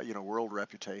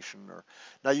reputation.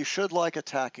 Now you should like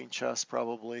attacking chess,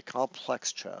 probably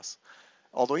complex chess.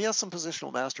 Although he has some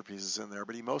positional masterpieces in there,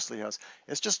 but he mostly has.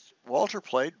 It's just Walter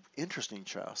played interesting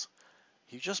chess.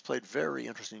 He just played very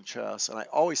interesting chess, and I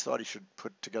always thought he should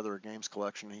put together a games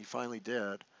collection, and he finally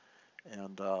did.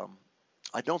 And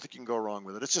I don't think you can go wrong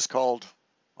with it. It's just called,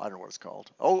 I don't know what it's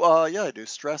called. Oh, yeah, I do.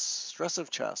 Stress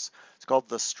of Chess. It's called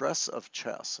The Stress of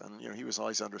Chess, and he was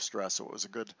always under stress, so it was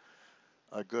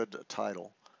a good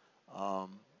title.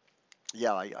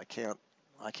 Yeah, I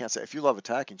can't say if you love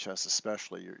attacking chess,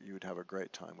 especially, you would have a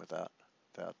great time with that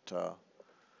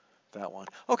one.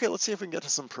 Okay, let's see if we can get to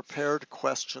some prepared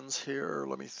questions here.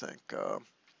 Let me think.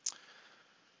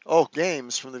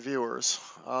 Games from the viewers.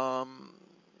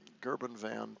 Gerben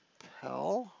Van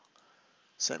Pell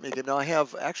sent me a game. Now I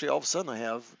have, actually all of a sudden I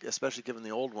have, especially given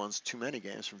the old ones, too many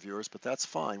games from viewers, but that's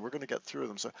fine. We're going to get through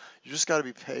them. So you just got to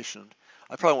be patient.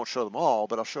 I probably won't show them all,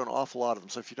 but I'll show an awful lot of them.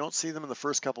 So if you don't see them in the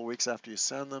first couple of weeks after you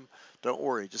send them, don't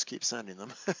worry. Just keep sending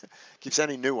them. Keep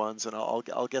sending new ones, and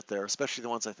I'll get there, especially the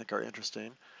ones I think are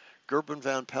interesting. Gerben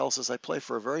Van Pell says, I play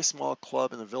for a very small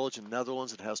club in the village in the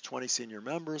Netherlands. It has 20 senior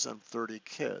members and 30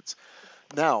 kids.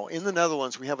 Now, in the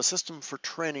Netherlands, we have a system for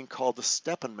training called the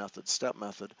Steppen method, step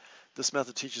method. This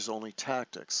method teaches only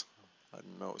tactics. I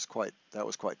didn't know that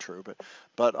was quite true,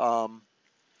 but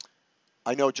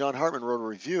I know John Hartman wrote a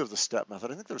review of the step method.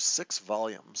 I think there's 6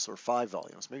 volumes or 5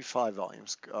 volumes, maybe 5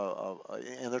 volumes,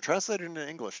 and they're translated into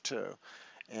English too.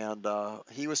 And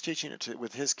he was teaching it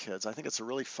with his kids. I think it's a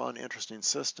really fun, interesting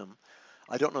system.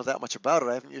 I don't know that much about it.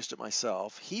 I haven't used it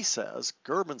myself. He says,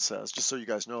 Gerben says, just so you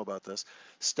guys know about this,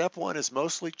 step 1 is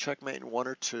mostly checkmate in 1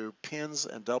 or 2, pins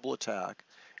and double attack,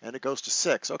 and it goes to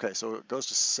 6. Okay, so it goes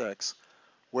to 6,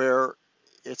 where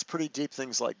it's pretty deep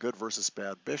things like good versus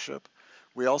bad bishop.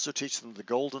 We also teach them the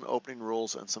golden opening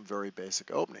rules and some very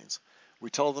basic openings. We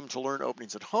tell them to learn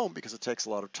openings at home because it takes a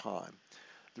lot of time.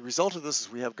 The result of this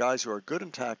is we have guys who are good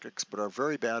in tactics but are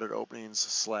very bad at openings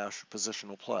 /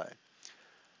 positional play.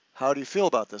 How do you feel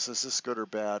about this? Is this good or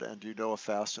bad? And do you know a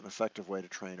fast and effective way to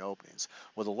train openings?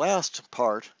 Well, the last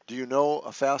part, do you know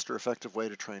a fast or effective way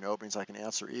to train openings? I can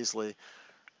answer easily,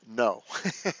 no.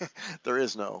 There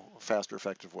is no fast or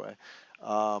effective way.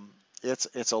 Um,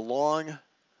 it's a long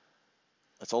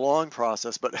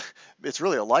process, but it's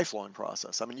really a lifelong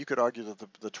process. I mean, you could argue that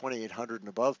the 2,800 and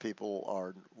above people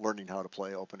are learning how to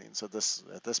play openings at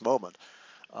this moment,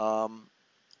 um,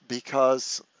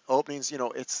 because openings,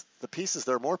 it's the pieces.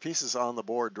 There are more pieces on the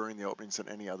board during the openings than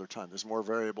any other time. There's more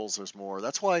variables. There's more.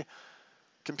 That's why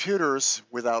computers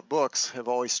without books have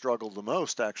always struggled the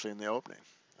most, actually, in the opening.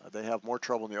 They have more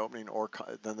trouble in the opening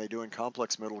than they do in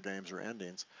complex middle games or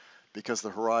endings, because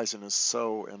the horizon is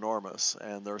so enormous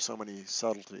and there are so many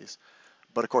subtleties.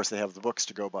 But of course, they have the books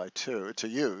to go by too, to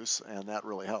use, and that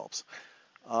really helps.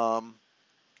 Um,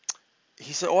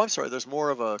 he said, oh, I'm sorry, there's more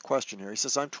of a question here. He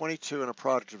says, I'm 22 and a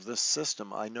product of this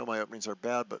system. I know my openings are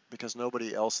bad, but because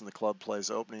nobody else in the club plays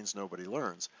openings, nobody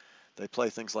learns. They play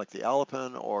things like the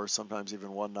Alapin or sometimes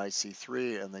even one knight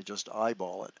c3, and they just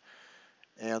eyeball it.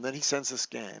 And then he sends this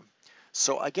game.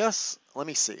 So I guess, let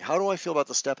me see, how do I feel about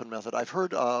the Steppen method? I've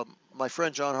heard my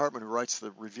friend John Hartman, who writes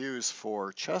the reviews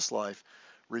for Chess Life,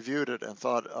 reviewed it and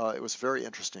thought it was very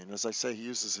interesting. As I say, he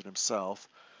uses it himself.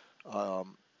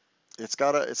 Um, it's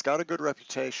got a good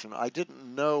reputation. I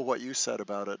didn't know what you said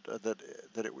about it,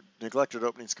 that it neglected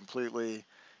openings completely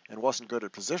and wasn't good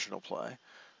at positional play.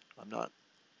 I'm not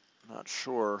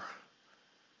sure.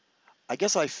 I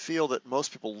guess I feel that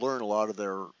most people learn a lot of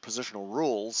their positional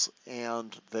rules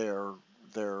and their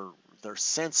their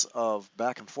sense of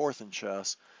back and forth in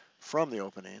chess from the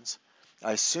openings.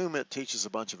 I assume it teaches a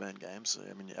bunch of endgames.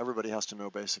 I mean, everybody has to know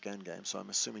basic endgames, so I'm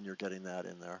assuming you're getting that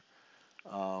in there.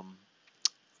 Um,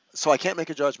 so I can't make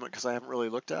a judgment because I haven't really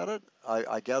looked at it.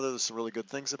 I gather there's some really good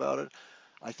things about it.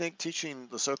 I think teaching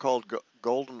the so-called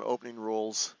golden opening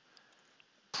rules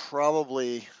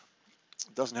probably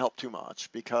doesn't help too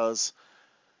much, because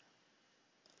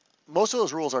most of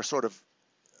those rules are sort of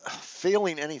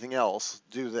failing anything else,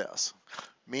 do this.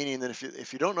 Meaning that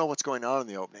if you don't know what's going on in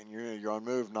the opening, you're on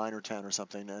move 9 or 10 or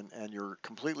something, and you're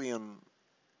completely in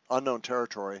unknown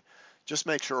territory, just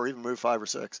make sure, or even move 5 or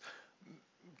 6,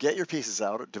 get your pieces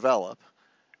out, develop,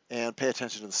 and pay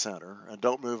attention to the center, and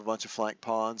don't move a bunch of flank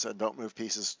pawns, and don't move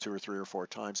pieces 2 or 3 or 4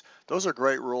 times. Those are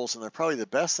great rules, and they're probably the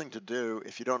best thing to do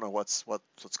if you don't know what's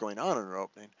going on in an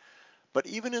opening. But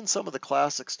even in some of the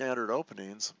classic standard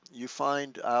openings, you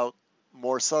find out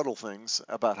more subtle things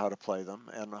about how to play them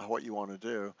and what you want to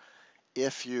do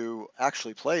if you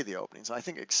actually play the openings. I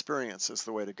think experience is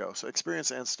the way to go. So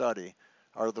experience and study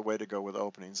are the way to go with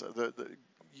openings.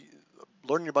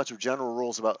 Learning a bunch of general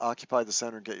rules about occupy the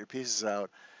center and get your pieces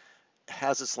out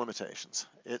has its limitations.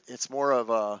 It's more of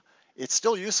a, it's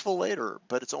still useful later,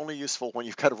 but it's only useful when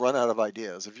you've kind of run out of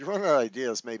ideas. If you run out of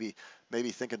ideas, maybe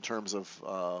think in terms of,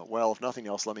 well, if nothing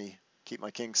else, let me keep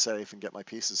my king safe and get my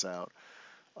pieces out.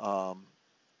 Um,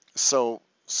 so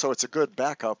it's a good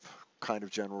backup kind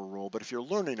of general rule. But if you're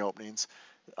learning openings,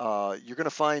 you're going to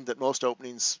find that most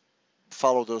openings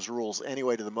follow those rules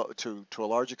anyway to a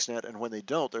large extent, and when they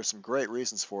don't, there's some great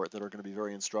reasons for it that are going to be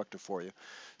very instructive for you.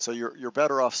 So you're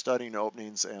better off studying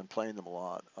openings and playing them a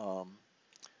lot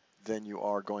than you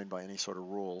are going by any sort of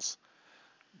rules.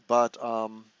 But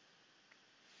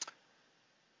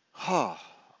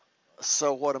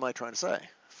so what am I trying to say,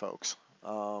 folks?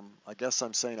 I guess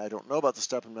I'm saying I don't know about the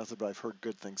Steppen method, but I've heard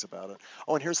good things about it.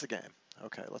 Oh, and here's the game.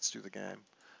 Okay, let's do the game.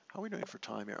 How are we doing for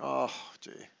time here? Oh,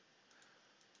 gee.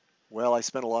 Well, I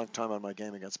spent a long time on my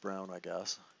game against Brown, I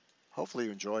guess. Hopefully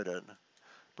you enjoyed it.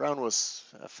 Brown was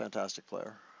a fantastic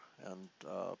player and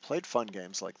played fun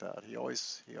games like that.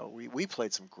 We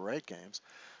played some great games.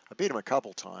 I beat him a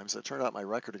couple times. It turned out my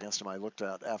record against him I looked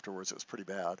at afterwards. It was pretty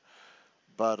bad.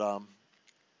 But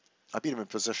I beat him in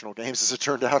positional games, as it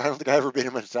turned out. I don't think I ever beat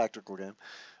him in a tactical game.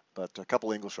 But a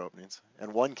couple English openings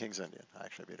and one King's Indian I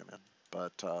actually beat him in.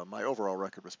 But my overall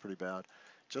record was pretty bad.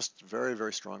 Just very,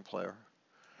 very strong player.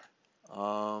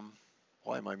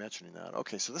 Why am I mentioning that?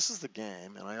 Okay, so this is the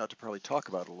game, and I ought to probably talk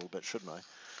about it a little bit, shouldn't I?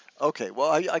 Okay,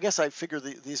 well, I guess I figure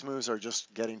these moves are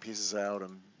just getting pieces out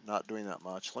and not doing that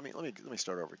much. Let me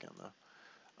start over again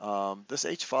though. This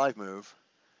H5 move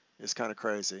is kind of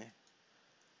crazy.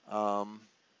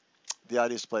 The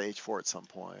idea is to play H4 at some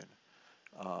point.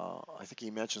 I think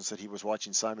he mentions that he was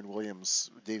watching Simon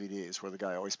Williams DVDs where the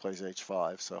guy always plays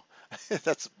H5, so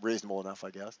that's reasonable enough, I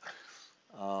guess.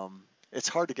 It's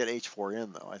hard to get H4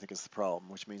 in, though, I think is the problem,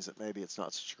 which means that maybe it's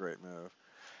not such a great move.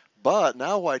 But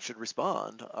now White should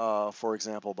respond, for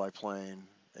example, by playing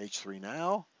H3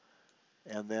 now,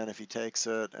 And then if he takes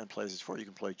it and plays h4, you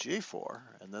can play g4.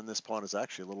 And then this pawn is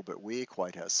actually a little bit weak.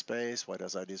 White has space. White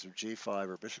has ideas of g5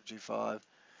 or bishop g5.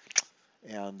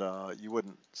 And you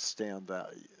wouldn't stand that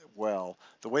well.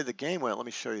 The way the game went, let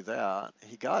me show you that.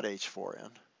 He got h4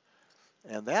 in.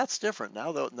 And that's different.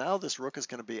 Now this rook is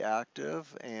going to be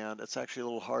active, and it's actually a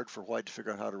little hard for White to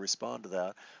figure out how to respond to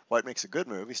that. White makes a good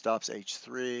move. He stops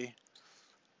h3,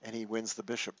 and he wins the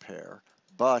bishop pair.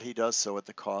 But he does so at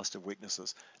the cost of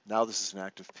weaknesses. Now this is an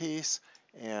active piece,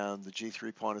 and the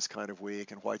g3 pawn is kind of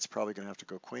weak, and White's probably going to have to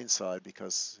go queenside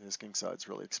because his kingside's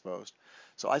really exposed.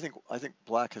 So I think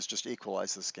Black has just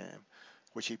equalized this game,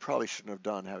 which he probably shouldn't have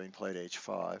done having played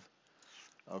h5.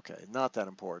 Okay, not that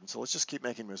important. So let's just keep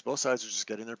making moves. Both sides are just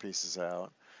getting their pieces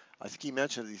out. I think he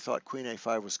mentioned that he thought queen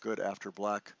a5 was good after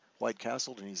white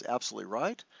castled, and he's absolutely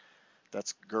right.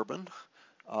 That's Gerben,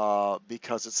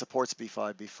 because it supports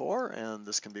b5, b4, and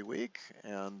this can be weak,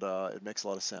 and it makes a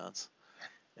lot of sense.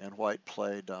 And White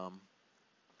played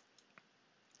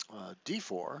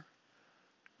d4,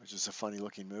 which is a funny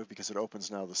looking move because it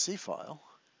opens now the c file.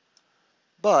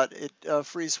 But it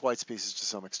frees White's pieces to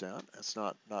some extent. It's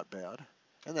not bad.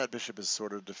 And that bishop is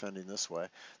sort of defending this way.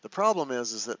 The problem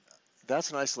is that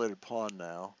that's an isolated pawn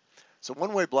now. So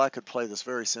one way Black could play this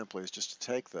very simply is just to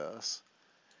take this.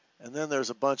 And then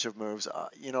there's a bunch of moves.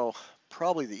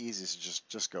 Probably the easiest is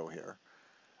just go here.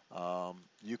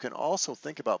 You can also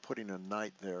think about putting a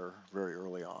knight there very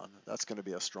early on. That's going to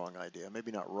be a strong idea.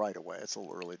 Maybe not right away. It's a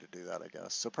little early to do that, I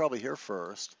guess. So probably here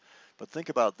first. But think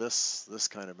about this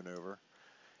kind of maneuver.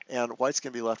 And White's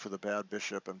going to be left with a bad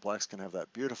bishop, and Black's going to have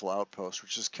that beautiful outpost,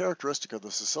 which is characteristic of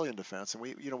the Sicilian defense. And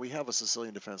we have a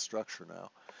Sicilian defense structure now.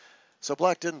 So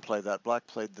Black didn't play that. Black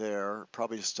played there,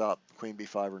 probably to stop queen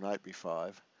b5 or knight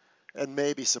b5, and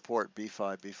maybe support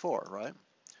b5, b4, right?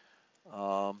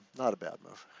 Not a bad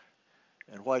move.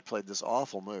 And White played this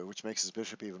awful move, which makes his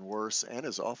bishop even worse and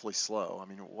is awfully slow. I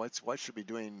mean, White should be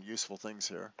doing useful things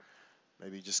here.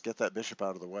 Maybe just get that bishop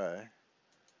out of the way.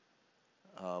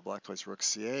 Black plays rook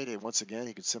c8, and once again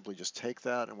he could simply just take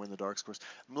that and win the dark squares.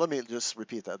 Let me just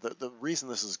repeat that. The reason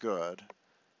this is good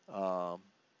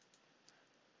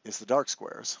is the dark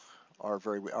squares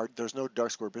there's no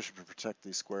dark square bishop to protect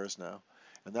these squares now,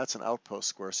 and that's an outpost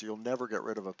square, so you'll never get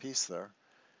rid of a piece there.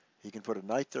 He can put a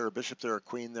knight there, a bishop there, a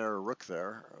queen there, a rook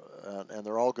there, and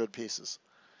they're all good pieces.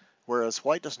 Whereas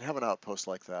White doesn't have an outpost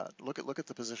like that. Look at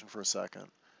the position for a second.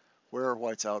 Where are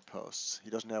White's outposts? He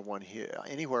doesn't have one here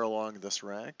anywhere along this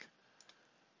rank.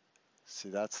 See,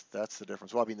 that's the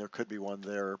difference. Well, I mean, there could be one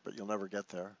there, but you'll never get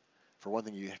there. For one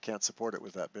thing, you can't support it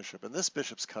with that bishop. And this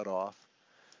bishop's cut off.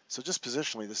 So just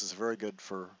positionally, this is very good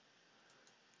for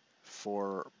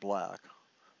Black.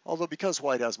 Although because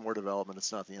White has more development,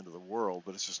 it's not the end of the world,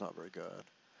 but it's just not very good.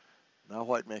 Now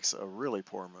White makes a really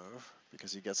poor move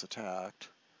because he gets attacked.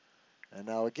 And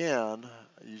now again,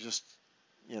 you just,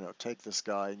 take this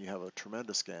guy and you have a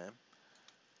tremendous game.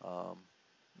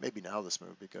 Maybe now this move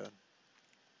would be good.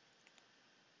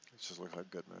 It just looks like a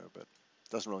good move, but it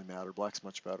doesn't really matter. Black's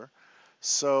much better.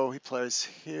 So he plays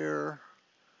here.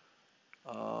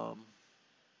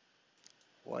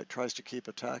 White tries to keep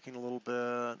attacking a little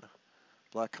bit.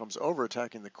 Black comes over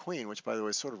attacking the queen, which by the way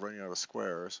is sort of running out of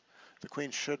squares. The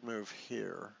queen should move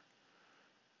here.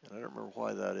 And I don't remember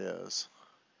why that is.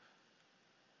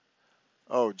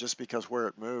 Oh, just because where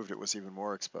it moved, it was even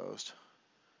more exposed,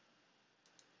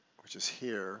 which is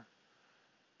here.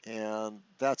 And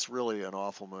that's really an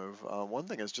awful move. One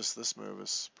thing is just this move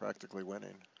is practically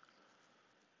winning.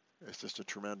 It's just a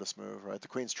tremendous move, right? The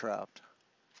queen's trapped.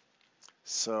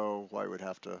 So White would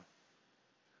have to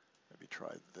maybe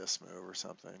try this move or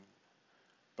something.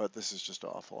 But this is just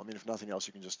awful. I mean, if nothing else,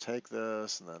 you can just take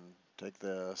this and then take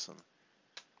this, and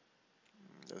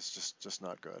it's just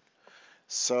not good.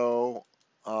 So,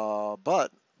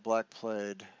 but Black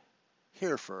played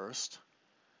here first,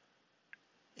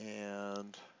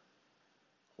 and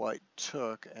White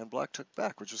took, and Black took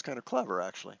back, which was kind of clever,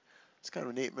 actually. It's kind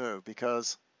of a neat move,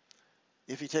 because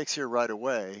if he takes here right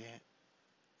away,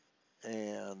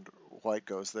 and White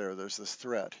goes there, there's this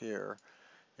threat here,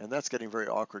 and that's getting very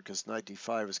awkward, because knight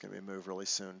d5 is going to be moved really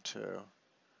soon, too.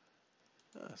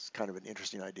 It's kind of an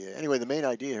interesting idea. Anyway, the main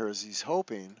idea here is he's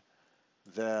hoping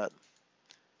that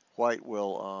White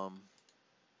will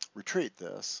retreat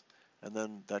this, and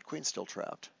then that queen's still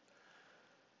trapped.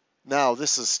 Now,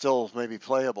 this is still maybe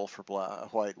playable for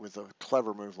White with a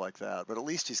clever move like that, but at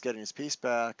least he's getting his piece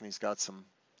back, and he's got some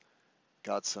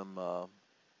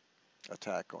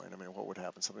attack going. I mean, what would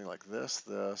happen? Something like this.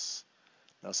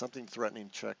 Now something threatening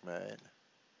checkmate,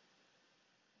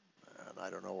 and I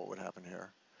don't know what would happen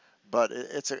here, but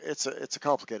it's a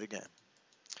complicated game.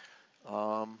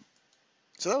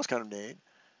 So that was kind of neat,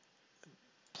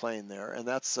 playing there. And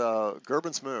that's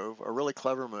Gerben's move, a really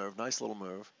clever move, nice little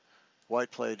move. White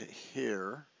played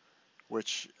here,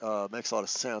 which makes a lot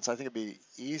of sense. I think it'd be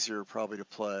easier probably to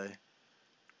play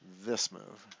this move.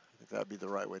 I think that'd be the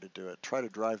right way to do it. Try to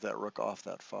drive that rook off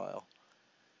that file.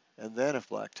 And then if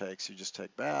black takes, you just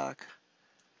take back.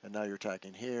 And now you're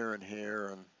attacking here and here,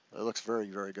 and it looks very,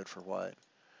 very good for white.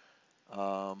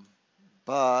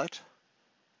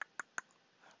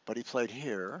 But he played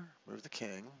here, moved the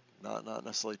king, not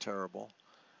necessarily terrible.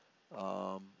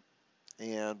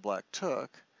 And black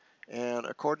took, and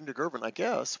according to Gerben, I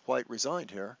guess white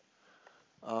resigned here.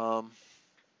 No,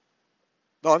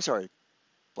 I'm sorry,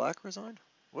 black resigned.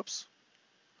 Whoops.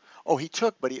 Oh, he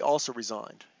took, but he also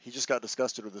resigned. He just got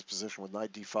disgusted with his position with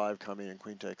knight d5 coming and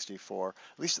queen takes d4. At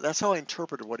least that's how I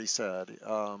interpreted what he said.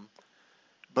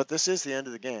 But this is the end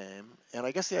of the game, and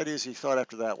I guess the idea is he thought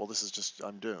after that, well, this is just,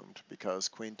 I'm doomed, because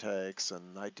queen takes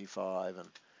and knight d5 and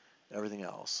everything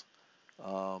else.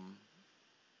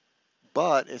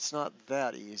 But it's not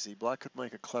that easy. Black could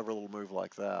make a clever little move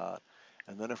like that,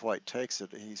 and then if white takes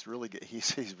it, he's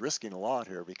risking a lot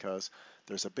here, because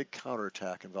there's a big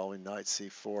counterattack involving knight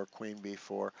c4, queen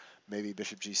b4, maybe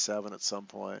bishop g7 at some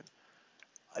point.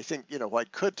 I think,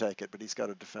 white could take it, but he's got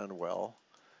to defend well.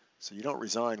 So you don't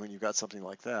resign when you've got something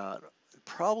like that.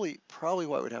 Probably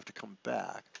white would have to come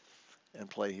back and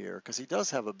play here, because he does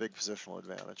have a big positional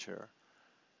advantage here.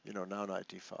 Now knight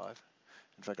d5.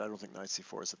 In fact, I don't think knight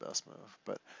c4 is the best move.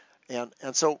 But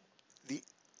and so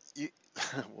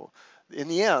well, in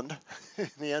the end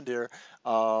here,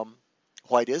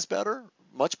 white is better,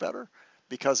 much better,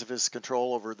 because of his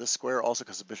control over this square, also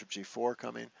because of bishop g4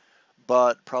 coming.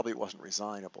 But probably it wasn't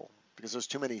resignable, because there's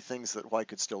too many things that white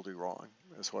could still do wrong,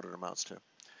 is what it amounts to.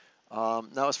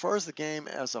 Now, as far as the game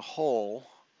as a whole,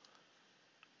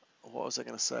 what was I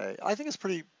going to say? I think it's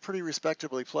pretty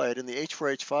respectably played, and the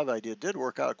h4, h5 idea did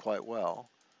work out quite well.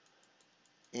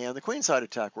 And the queenside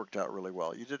attack worked out really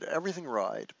well. You did everything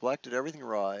right. Black did everything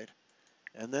right,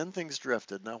 and then things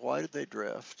drifted. Now, why did they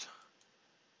drift?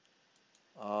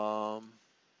 Wait a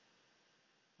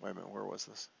minute, where was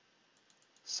this?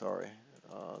 Sorry.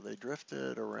 They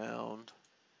drifted around.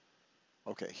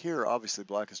 Okay, here, obviously,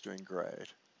 black is doing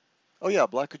great. Oh yeah,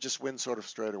 black could just win sort of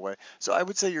straight away. So I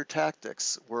would say your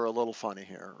tactics were a little funny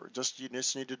here. You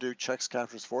just need to do checks,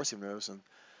 captures, forcing moves, and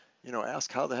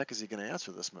ask how the heck is he going to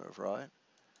answer this move, right?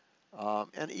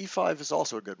 And e5 is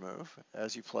also a good move,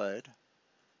 as you played.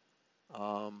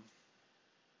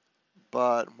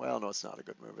 But well, no, it's not a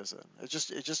good move, is it? It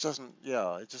just doesn't.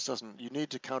 Yeah, it just doesn't. You need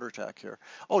to counterattack here.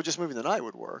 Oh, just moving the knight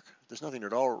would work. There's nothing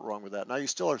at all wrong with that. Now you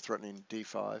still are threatening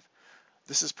d5.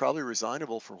 This is probably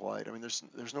resignable for white. I mean,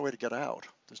 there's no way to get out.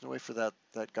 There's no way for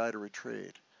that guy to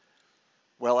retreat.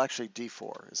 Well, actually,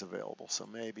 d4 is available, so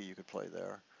maybe you could play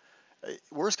there.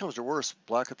 Worst comes to worst,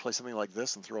 black could play something like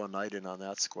this and throw a knight in on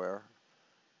that square,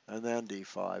 and then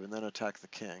d5, and then attack the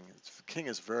king. The king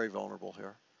is very vulnerable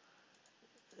here.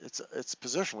 It's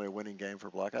positionally a winning game for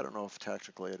black. I don't know if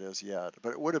tactically it is yet,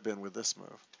 but it would have been with this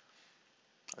move.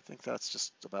 I think that's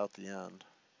just about the end.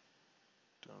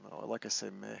 Don't know. Like I say,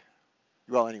 may.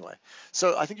 Well, anyway.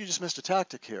 So I think you just missed a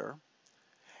tactic here,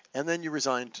 and then you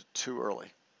resigned too early,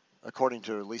 according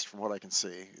to, at least from what I can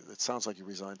see. It sounds like you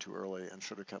resigned too early and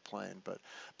should have kept playing. But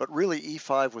really,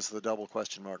 e5 was the double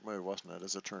question mark move, wasn't it,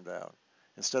 as it turned out,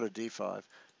 instead of d5,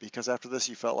 because after this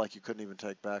you felt like you couldn't even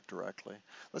take back directly.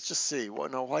 Let's just see.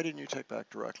 No, why didn't you take back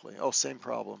directly? Oh, same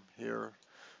problem here.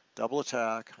 Double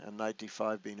attack and knight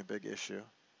d5 being a big issue.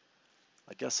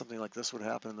 I guess something like this would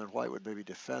happen, and then white would maybe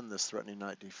defend this threatening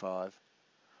knight d5,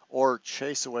 or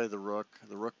chase away the rook.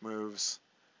 The rook moves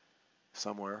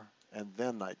somewhere, and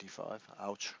then knight d5.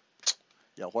 Ouch.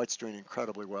 Yeah, white's doing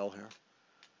incredibly well here.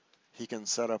 He can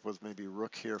set up with maybe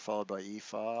rook here followed by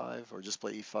e5, or just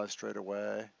play e5 straight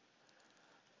away.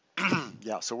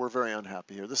 Yeah, so we're very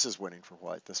unhappy here. This is winning for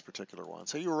white, this particular one.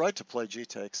 So you were right to play g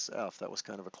takes f. That was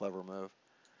kind of a clever move.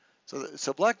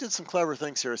 So black did some clever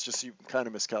things here. It's just you kind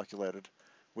of miscalculated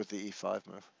with the e5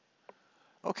 move.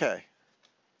 Okay,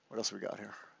 what else we got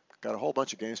here? Got a whole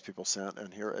bunch of games people sent,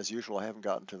 and here, as usual, I haven't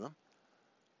gotten to them.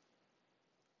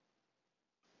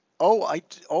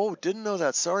 Oh, didn't know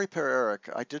that. Sorry, Per Eric.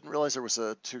 I didn't realize there was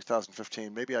a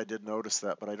 2015. Maybe I did notice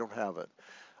that, but I don't have it.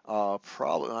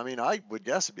 Probably. I mean, I would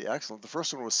guess it'd be excellent. The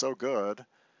first one was so good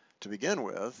to begin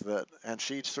with that, and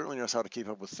she certainly knows how to keep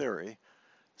up with theory.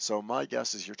 So my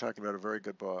guess is you're talking about a very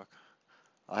good book.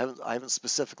 I haven't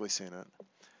specifically seen it.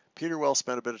 Peter Wells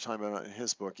spent a bit of time on it in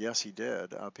his book. Yes, he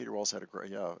did. Peter Wells had a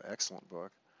great, excellent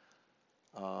book.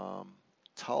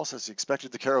 Tal says he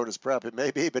expected the Caro in his prep. It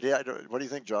may be, but yeah, what do you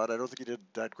think, John? I don't think he did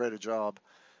that great a job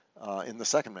in the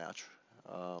second match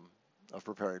of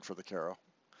preparing for the Caro.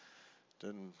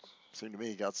 Didn't seem to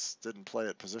me didn't play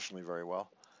it positionally very well.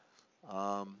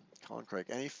 Colin Craig,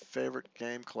 any favorite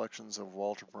game collections of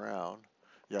Walter Brown?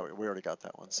 Yeah, we already got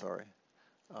that one. Sorry.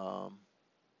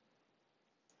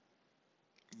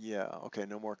 Yeah, okay,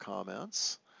 no more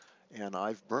comments. And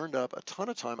I've burned up a ton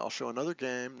of time. I'll show another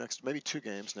game maybe 2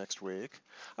 games next week.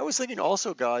 I was thinking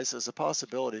also, guys, as a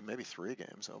possibility, maybe 3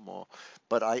 games or more.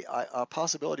 But a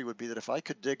possibility would be that if I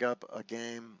could dig up a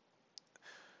game,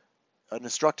 an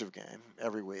instructive game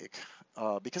every week,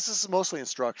 because this is mostly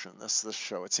instruction, this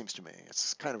show, it seems to me.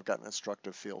 It's kind of got an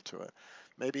instructive feel to it.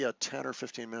 Maybe a 10 or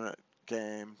 15-minute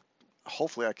game.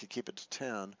 Hopefully I could keep it to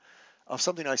 10 of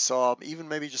something I saw, even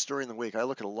maybe just during the week. I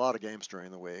look at a lot of games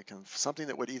during the week, and something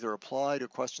that would either apply to a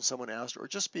question someone asked or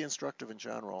just be instructive in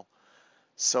general.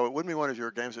 So it wouldn't be one of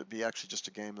your games, it would be actually just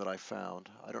a game that I found.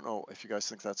 I don't know if you guys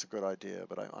think that's a good idea,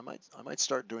 but I might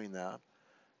start doing that.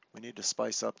 We need to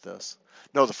spice up this.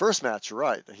 No, the first match, you're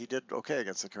right. He did okay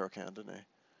against the Caro-Kann, didn't he?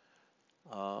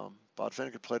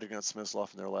 Botvinnik played against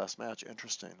Smyslov in their last match.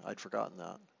 Interesting. I'd forgotten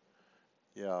that.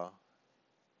 Yeah.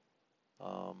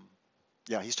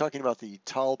 Yeah, he's talking about the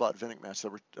Tal-Botvinnik match.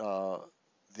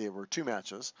 There were 2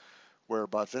 matches where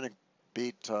Tal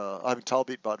beat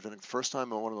Botvinnik the first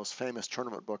time. And one of those famous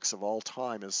tournament books of all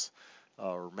time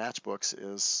or match books,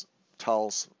 is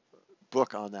Tal's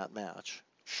book on that match.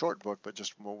 Short book, but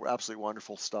just absolutely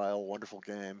wonderful style, wonderful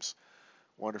games,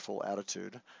 wonderful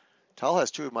attitude. Tal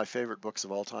has 2 of my favorite books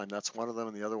of all time. That's one of them,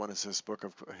 and the other one is his book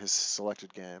of his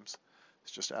selected games.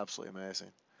 It's just absolutely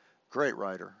amazing. Great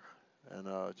writer, and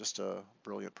just a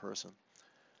brilliant person.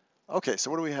 Okay,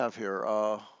 so what do we have here?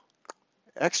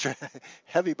 Extra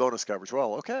heavy bonus coverage.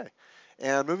 Well, okay.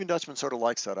 And Moving Dutchman sort of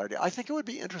likes that idea. I think it would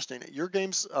be interesting. Your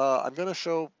games, I'm going to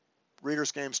show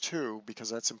readers' games too, because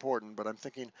that's important, but I'm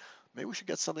thinking maybe we should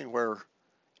get something where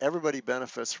everybody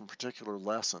benefits from a particular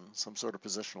lesson, some sort of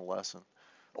positional lesson,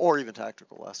 or even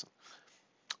tactical lesson.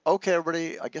 Okay,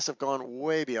 everybody, I guess I've gone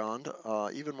way beyond,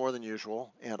 even more than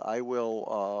usual, and I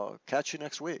will catch you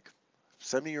next week.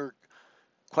 Send me your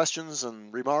questions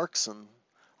and remarks, and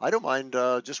I don't mind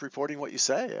just reporting what you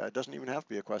say. It doesn't even have to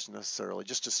be a question necessarily.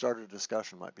 Just to start a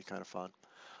discussion might be kind of fun.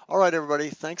 All right, everybody,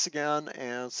 thanks again,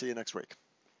 and see you next week.